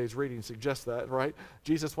part of today's reading suggests that, right?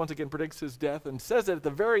 Jesus once again predicts his death and says it at the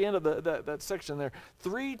very end of that section there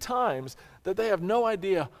 3 times that they have no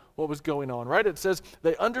idea what was going on, right? It says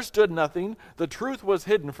they understood nothing. The truth was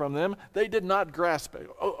hidden from them. They did not grasp it.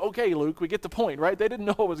 Okay, Luke, we get the point, right? They didn't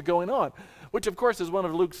know what was going on, which of course is one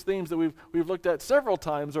of Luke's themes that we've looked at several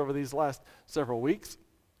times over these last several weeks.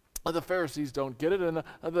 The Pharisees don't get it, and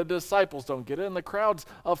the disciples don't get it, and the crowds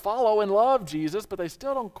follow and love Jesus, but they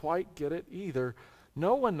still don't quite get it either.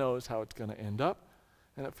 No one knows how it's going to end up,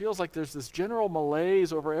 and it feels like there's this general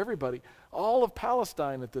malaise over everybody. All of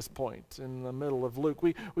Palestine at this point, in the middle of Luke,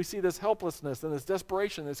 we see this helplessness and this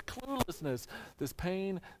desperation, this cluelessness, this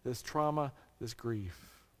pain, this trauma, this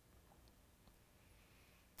grief.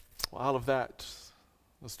 Well, out of that,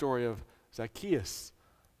 the story of Zacchaeus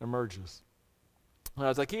emerges.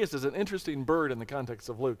 Zacchaeus is an interesting bird in the context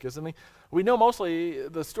of Luke, isn't he? We know mostly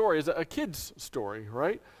the story is a kid's story,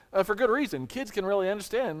 right? For good reason. Kids can really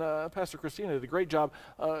understand. Pastor Christina did a great job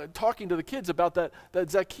talking to the kids about that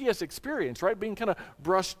Zacchaeus experience, right? Being kind of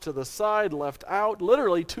brushed to the side, left out,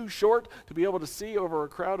 literally too short to be able to see over a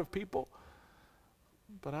crowd of people.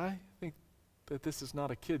 But I think that this is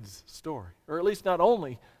not a kid's story, or at least not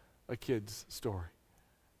only a kid's story.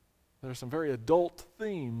 There are some very adult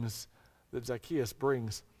themes that Zacchaeus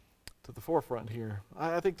brings to the forefront here.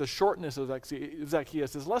 I think the shortness of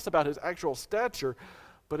Zacchaeus is less about his actual stature,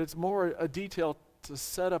 but it's more a detail to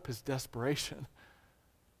set up his desperation.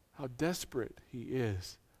 How desperate he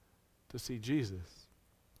is to see Jesus.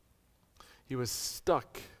 He was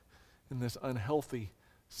stuck in this unhealthy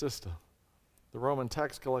system. The Roman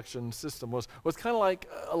tax collection system was kind of like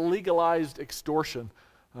a legalized extortion.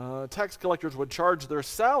 Tax collectors would charge their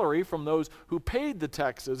salary from those who paid the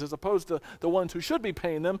taxes as opposed to the ones who should be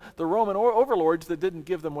paying them, the Roman overlords that didn't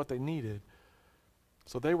give them what they needed.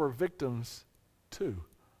 So they were victims too.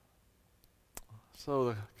 So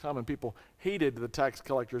the common people hated the tax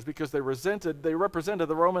collectors because they represented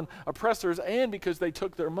the Roman oppressors and because they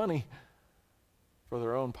took their money for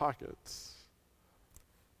their own pockets.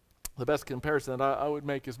 The best comparison that I would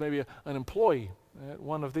make is maybe an employee at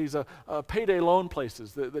one of these payday loan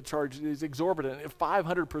places that charge these exorbitant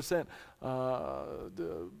 500%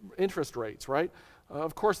 interest rates, right?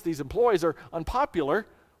 Of course, these employees are unpopular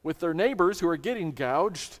with their neighbors who are getting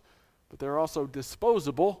gouged, but they're also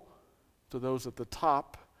disposable to those at the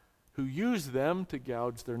top who use them to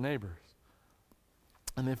gouge their neighbors.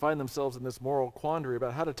 And they find themselves in this moral quandary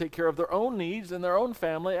about how to take care of their own needs and their own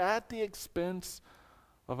family at the expense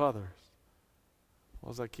of others.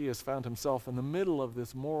 Well, Zacchaeus found himself in the middle of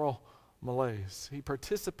this moral malaise. He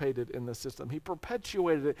participated in the system. He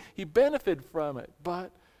perpetuated it. He benefited from it,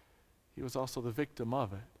 but he was also the victim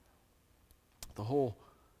of it. The whole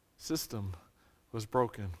system was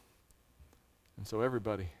broken, and so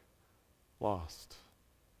everybody lost.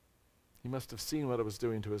 He must have seen what it was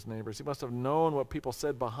doing to his neighbors. He must have known what people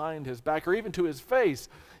said behind his back or even to his face.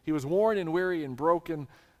 He was worn and weary and broken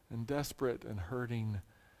and desperate and hurting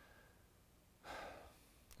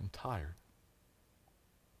and tired.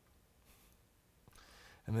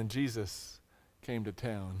 And then Jesus came to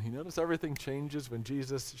town. You notice everything changes when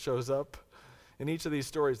Jesus shows up. In each of these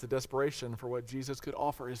stories, the desperation for what Jesus could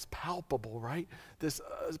offer is palpable, right? This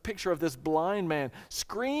picture of this blind man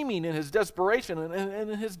screaming in his desperation and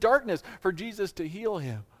in his darkness for Jesus to heal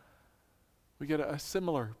him. We get a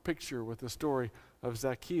similar picture with the story of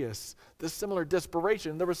Zacchaeus. This similar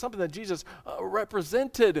desperation. There was something that Jesus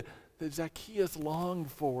represented that Zacchaeus longed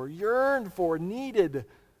for, yearned for, needed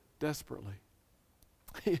desperately.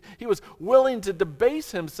 He was willing to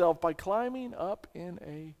debase himself by climbing up in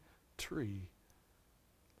a tree.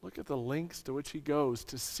 Look at the lengths to which he goes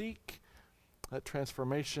to seek that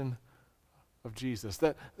transformation of Jesus,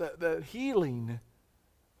 that healing,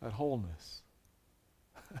 that wholeness.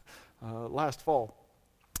 Last fall,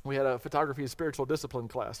 we had a photography and spiritual discipline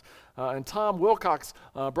class, and Tom Wilcox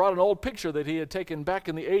brought an old picture that he had taken back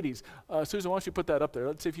in the 80s. Susan, why don't you put that up there?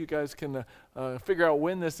 Let's see if you guys can figure out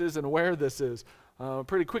when this is and where this is.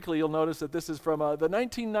 Pretty quickly, you'll notice that this is from the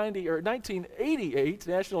 1988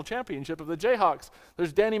 National Championship of the Jayhawks.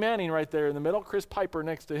 There's Danny Manning right there in the middle, Chris Piper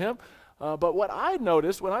next to him. But what I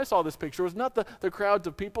noticed when I saw this picture was not the crowds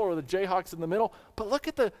of people or the Jayhawks in the middle, but look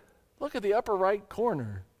at the upper right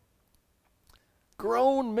corner.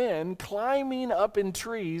 Grown men climbing up in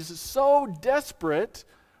trees, so desperate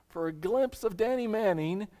for a glimpse of Danny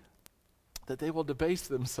Manning that they will debase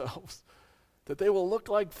themselves, that they will look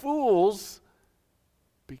like fools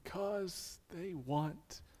because they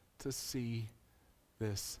want to see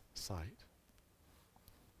this sight.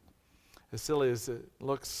 As silly as it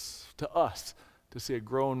looks to us to see a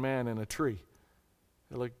grown man in a tree,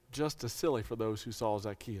 it looked just as silly for those who saw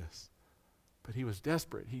Zacchaeus. But he was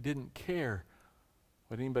desperate. He didn't care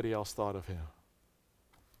what anybody else thought of him.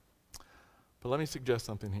 But let me suggest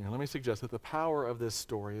something here. Let me suggest that the power of this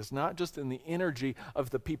story is not just in the energy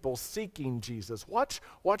of the people seeking Jesus. Watch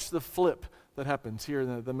the flip that happens here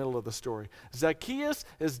in the middle of the story. Zacchaeus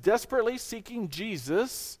is desperately seeking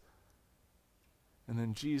Jesus, and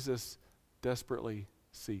then Jesus desperately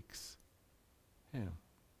seeks him.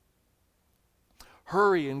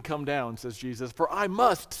 Hurry and come down, says Jesus, for I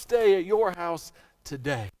must stay at your house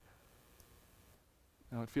today.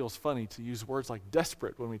 Now, it feels funny to use words like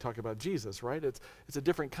desperate when we talk about Jesus, right? It's a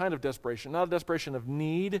different kind of desperation, not a desperation of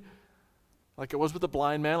need, like it was with the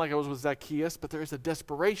blind man, like it was with Zacchaeus, but there is a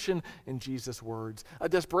desperation in Jesus' words, a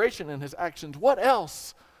desperation in his actions. What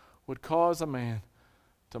else would cause a man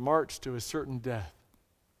to march to his certain death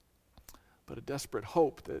but a desperate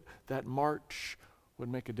hope that that march would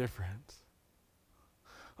make a difference?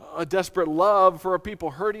 A desperate love for a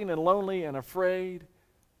people hurting and lonely and afraid.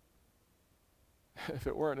 If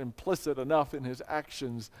it weren't implicit enough in his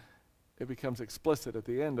actions, it becomes explicit at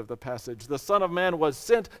the end of the passage. The Son of Man was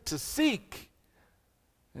sent to seek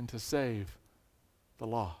and to save the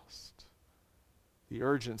lost. The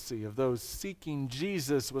urgency of those seeking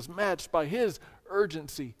Jesus was matched by his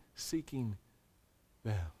urgency seeking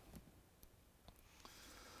them.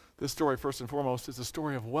 This story, first and foremost, is a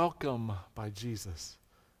story of welcome by Jesus.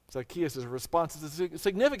 Zacchaeus' response is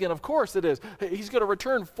significant. Of course it is. He's going to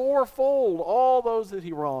return fourfold all those that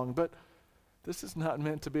he wronged. But this is not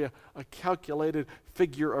meant to be a calculated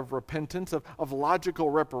figure of repentance, of logical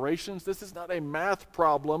reparations. This is not a math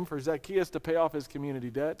problem for Zacchaeus to pay off his community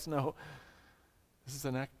debts. No, this is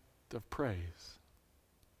an act of praise.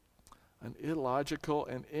 An illogical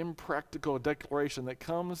and impractical declaration that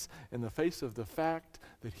comes in the face of the fact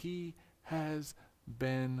that he has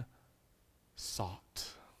been sought.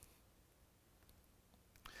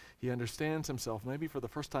 He understands himself, maybe for the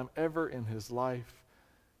first time ever in his life,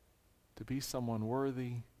 to be someone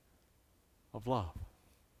worthy of love,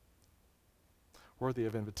 worthy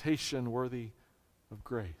of invitation, worthy of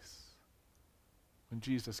grace. When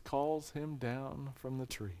Jesus calls him down from the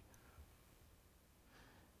tree,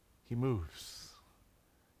 he moves,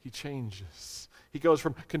 he changes. He goes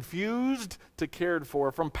from confused to cared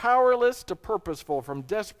for, from powerless to purposeful, from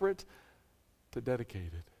desperate to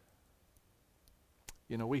dedicated.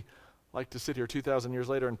 You know, we like to sit here 2,000 years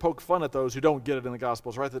later and poke fun at those who don't get it in the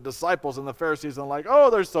Gospels, right? The disciples and the Pharisees and like, oh,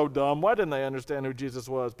 they're so dumb. Why didn't they understand who Jesus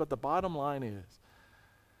was? But the bottom line is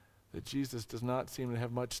that Jesus does not seem to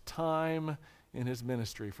have much time in his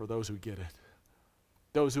ministry for those who get it,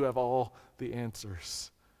 those who have all the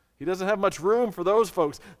answers. He doesn't have much room for those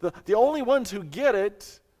folks. The only ones who get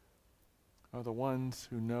it are the ones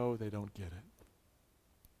who know they don't get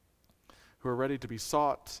it, who are ready to be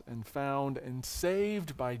sought and found and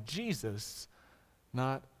saved by Jesus,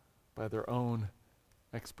 not by their own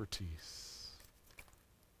expertise.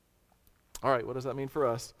 All right, what does that mean for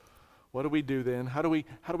us? What do we do then? How do we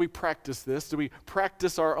practice this? Do we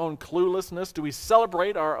practice our own cluelessness? Do we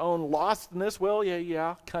celebrate our own lostness? Well,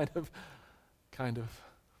 yeah, kind of.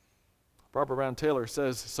 Barbara Brown Taylor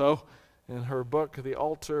says so in her book, The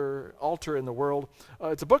Altar in the World.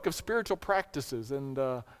 It's a book of spiritual practices, and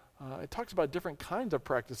it talks about different kinds of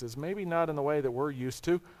practices, maybe not in the way that we're used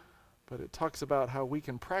to, but it talks about how we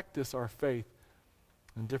can practice our faith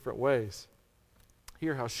in different ways.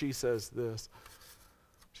 Hear how she says this.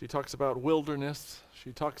 She talks about wilderness.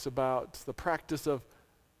 She talks about the practice of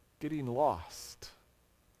getting lost.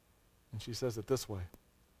 And she says it this way.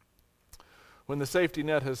 When the safety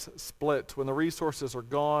net has split, when the resources are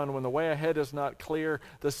gone, when the way ahead is not clear,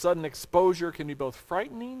 the sudden exposure can be both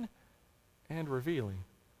frightening and revealing.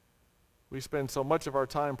 We spend so much of our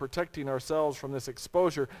time protecting ourselves from this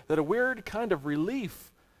exposure that a weird kind of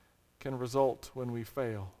relief can result when we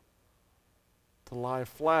fail. To lie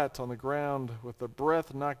flat on the ground with the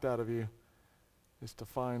breath knocked out of you is to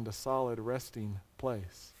find a solid resting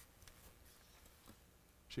place.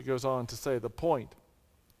 She goes on to say the point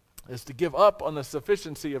is to give up on the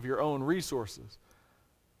sufficiency of your own resources.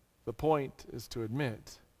 The point is to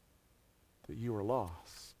admit that you are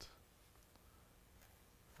lost,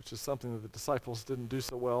 which is something that the disciples didn't do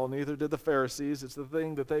so well. Neither did the Pharisees. It's the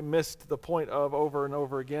thing that they missed the point of over and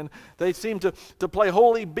over again. They seemed to play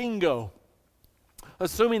holy bingo,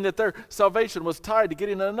 assuming that their salvation was tied to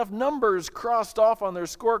getting enough numbers crossed off on their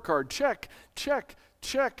scorecard. Check, check,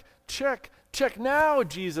 check, check, check. Now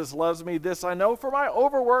Jesus loves me. This I know, for my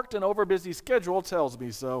overworked and overbusy schedule tells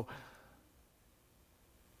me so.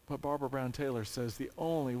 But Barbara Brown Taylor says the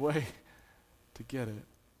only way to get it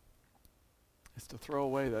is to throw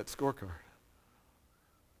away that scorecard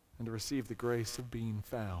and to receive the grace of being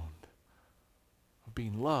found, of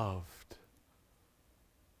being loved,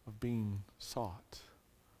 of being sought.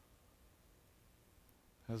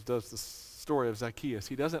 As does the story of Zacchaeus.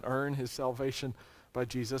 He doesn't earn his salvation by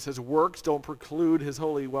Jesus. His works don't preclude his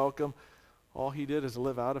holy welcome. All he did is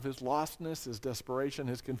live out of his lostness, his desperation,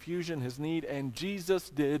 his confusion, his need, and Jesus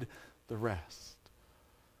did the rest.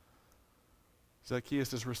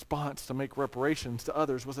 Zacchaeus' response to make reparations to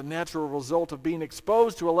others was a natural result of being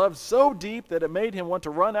exposed to a love so deep that it made him want to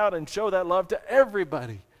run out and show that love to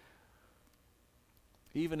everybody,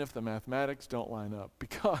 even if the mathematics don't line up,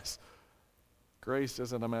 because grace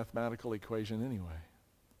isn't a mathematical equation anyway.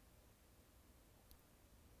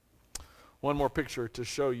 One more picture to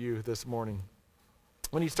show you this morning.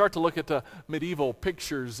 When you start to look at the medieval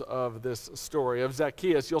pictures of this story of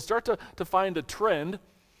Zacchaeus, you'll start to find a trend.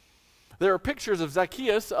 There are pictures of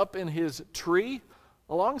Zacchaeus up in his tree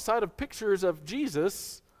alongside of pictures of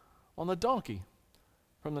Jesus on the donkey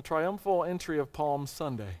from the triumphal entry of Palm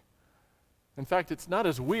Sunday. In fact, it's not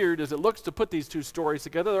as weird as it looks to put these two stories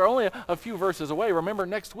together. They're only a few verses away. Remember,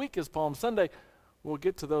 next week is Palm Sunday. We'll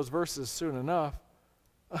get to those verses soon enough.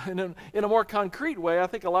 In a more concrete way, I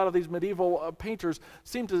think a lot of these medieval painters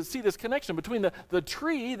seem to see this connection between the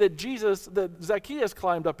tree that Zacchaeus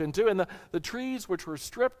climbed up into and the trees which were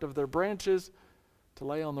stripped of their branches to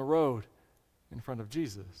lay on the road in front of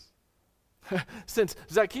Jesus. Since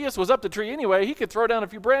Zacchaeus was up the tree anyway, he could throw down a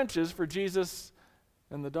few branches for Jesus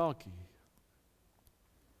and the donkey.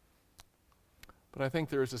 But I think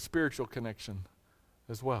there is a spiritual connection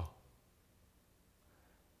as well.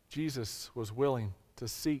 Jesus was willing to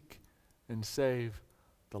seek and save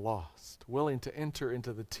the lost, willing to enter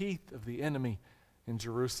into the teeth of the enemy in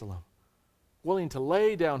Jerusalem, willing to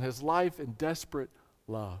lay down his life in desperate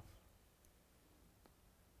love.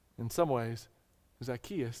 In some ways,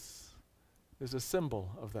 Zacchaeus is a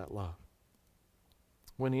symbol of that love.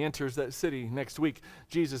 When he enters that city next week,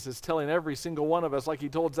 Jesus is telling every single one of us, like he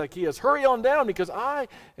told Zacchaeus, hurry on down because I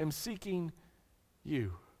am seeking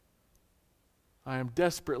you. I am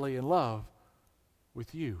desperately in love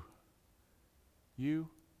with you. You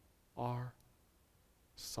are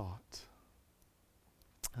sought.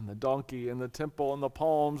 And the donkey and the temple and the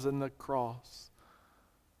palms and the cross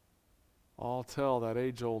all tell that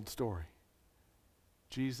age-old story.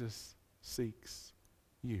 Jesus seeks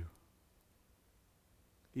you.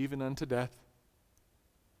 Even unto death,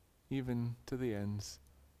 even to the ends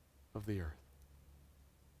of the earth.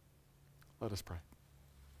 Let us pray.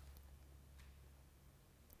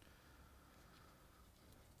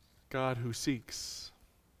 God who seeks,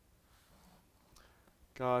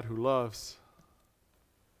 God who loves,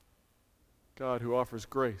 God who offers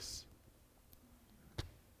grace,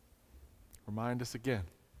 remind us again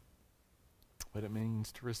what it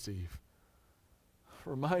means to receive.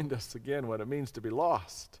 Remind us again what it means to be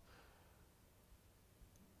lost.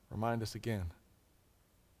 Remind us again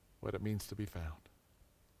what it means to be found.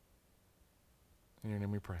 In your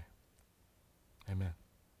name we pray. Amen.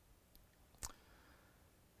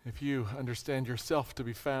 If you understand yourself to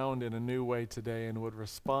be found in a new way today and would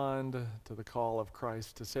respond to the call of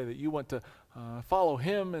Christ to say that you want to follow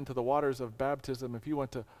him into the waters of baptism, if you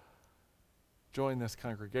want to join this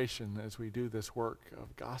congregation as we do this work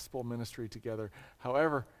of gospel ministry together,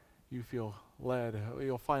 however you feel led,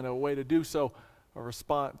 you'll find a way to do so, a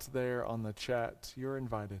response there on the chat. You're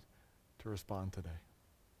invited to respond today.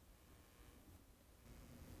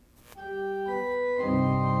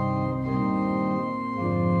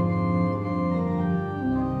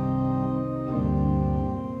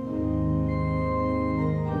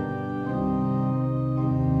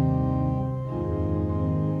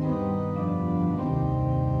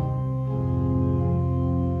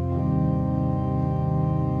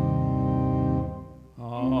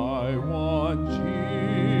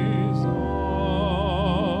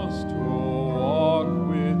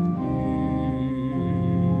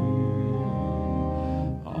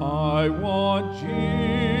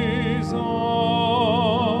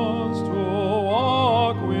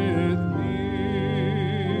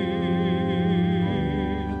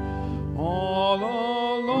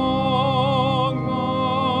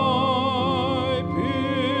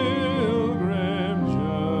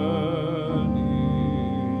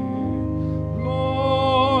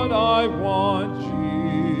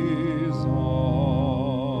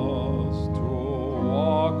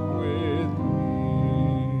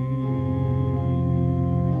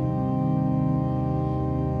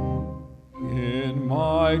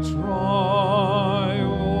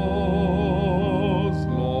 Trials,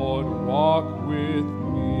 Lord, walk with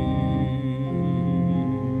me.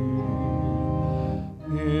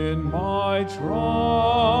 my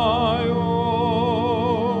trials,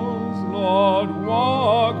 Lord,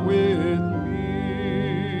 walk with me.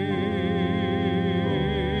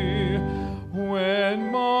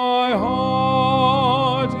 When my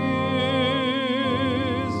heart is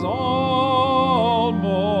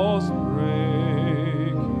almost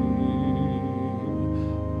breaking,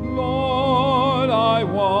 Lord, I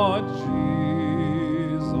want Jesus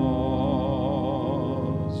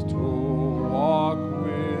to walk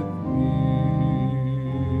with me.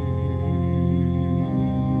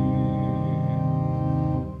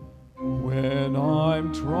 When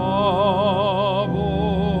I'm troubled,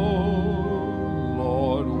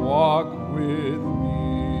 Lord, walk with me.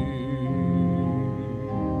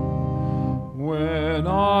 When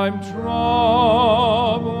I'm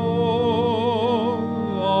troubled,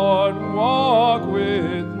 Lord, walk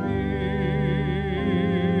with me.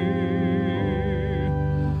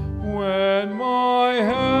 When my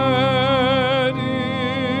head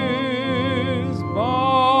is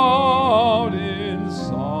bowed in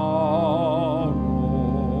sorrow,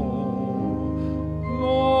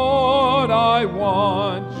 Lord, I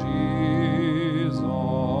want Jesus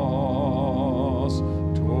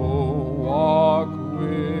to walk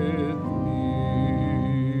with me.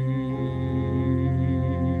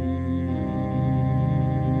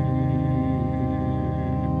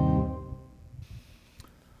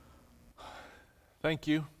 Thank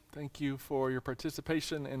you. Thank you for your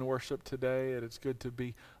participation in worship today. It is good to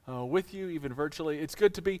be with you, even virtually. It's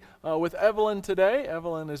good to be with Evelyn today.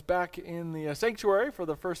 Evelyn is back in the sanctuary for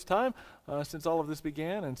the first time since all of this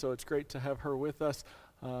began, and so it's great to have her with us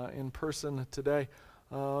in person today.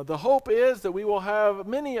 The hope is that we will have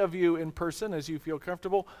many of you in person as you feel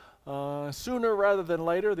comfortable. Sooner rather than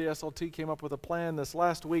later, the SLT came up with a plan this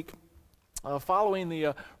last week following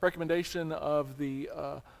the recommendation of the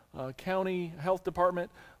county health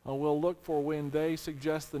department. We'll look for when they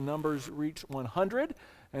suggest the numbers reach 100,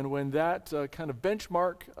 and when that kind of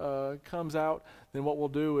benchmark comes out, then what we'll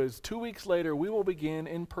do is 2 weeks later we will begin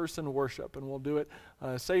in-person worship, and we'll do it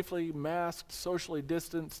safely, masked, socially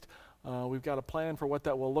distanced. We've got a plan for what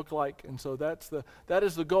that will look like, and so that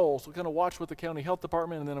is the goal. So kind of watch what the county health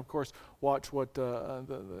department, and then of course watch what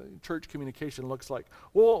the church communication looks like.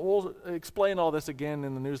 We'll explain all this again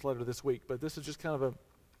in the newsletter this week, but this is just kind of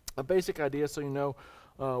a basic idea so you know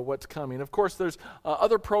what's coming. Of course, there's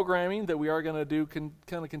other programming that we are going to do, kind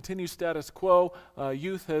of continue status quo.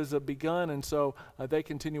 Youth has begun, and so they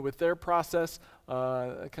continue with their process,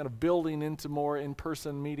 kind of building into more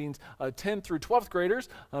in-person meetings. 10th through 12th graders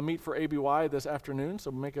meet for ABY this afternoon,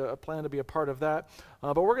 so make a plan to be a part of that.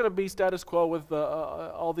 But we're going to be status quo with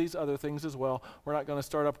all these other things as well. We're not going to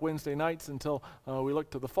start up Wednesday nights until we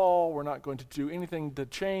look to the fall. We're not going to do anything to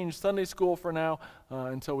change Sunday school for now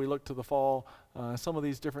until we look to the fall. Some of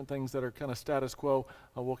these different things that are kind of status quo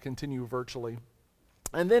will continue virtually.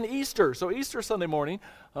 And then Easter. So Easter Sunday morning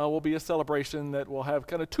will be a celebration that will have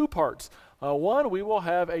kind of two parts. One, we will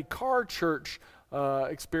have a car church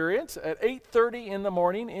experience at 8:30 in the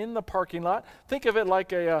morning in the parking lot. Think of it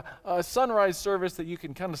like a sunrise service that you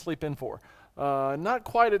can kind of sleep in for. Not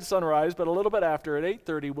quite at sunrise, but a little bit after. At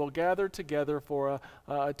 8:30, we'll gather together for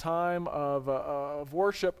a time of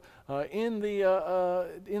worship in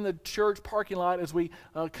the church parking lot as we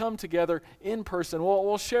come together in person.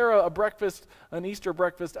 We'll share a breakfast, an Easter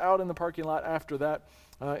breakfast, out in the parking lot after that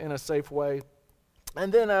in a safe way.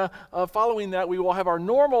 And then following that, we will have our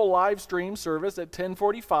normal live stream service at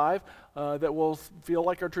 10:45 that will feel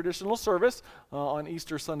like our traditional service on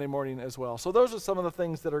Easter Sunday morning as well. So those are some of the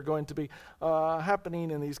things that are going to be happening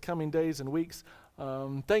in these coming days and weeks.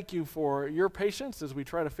 Thank you for your patience as we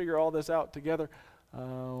try to figure all this out together.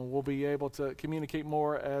 We'll be able to communicate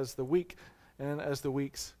more as the week and as the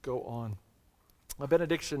weeks go on. A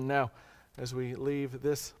benediction now as we leave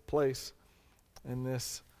this place in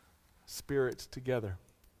this spirit together.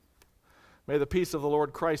 May the peace of the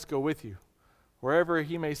Lord Christ go with you, wherever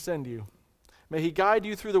he may send you. May he guide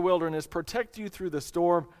you through the wilderness, protect you through the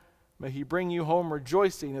storm. May he bring you home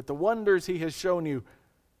rejoicing at the wonders he has shown you.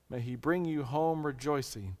 May he bring you home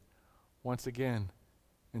rejoicing once again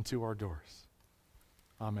into our doors.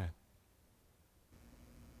 Amen.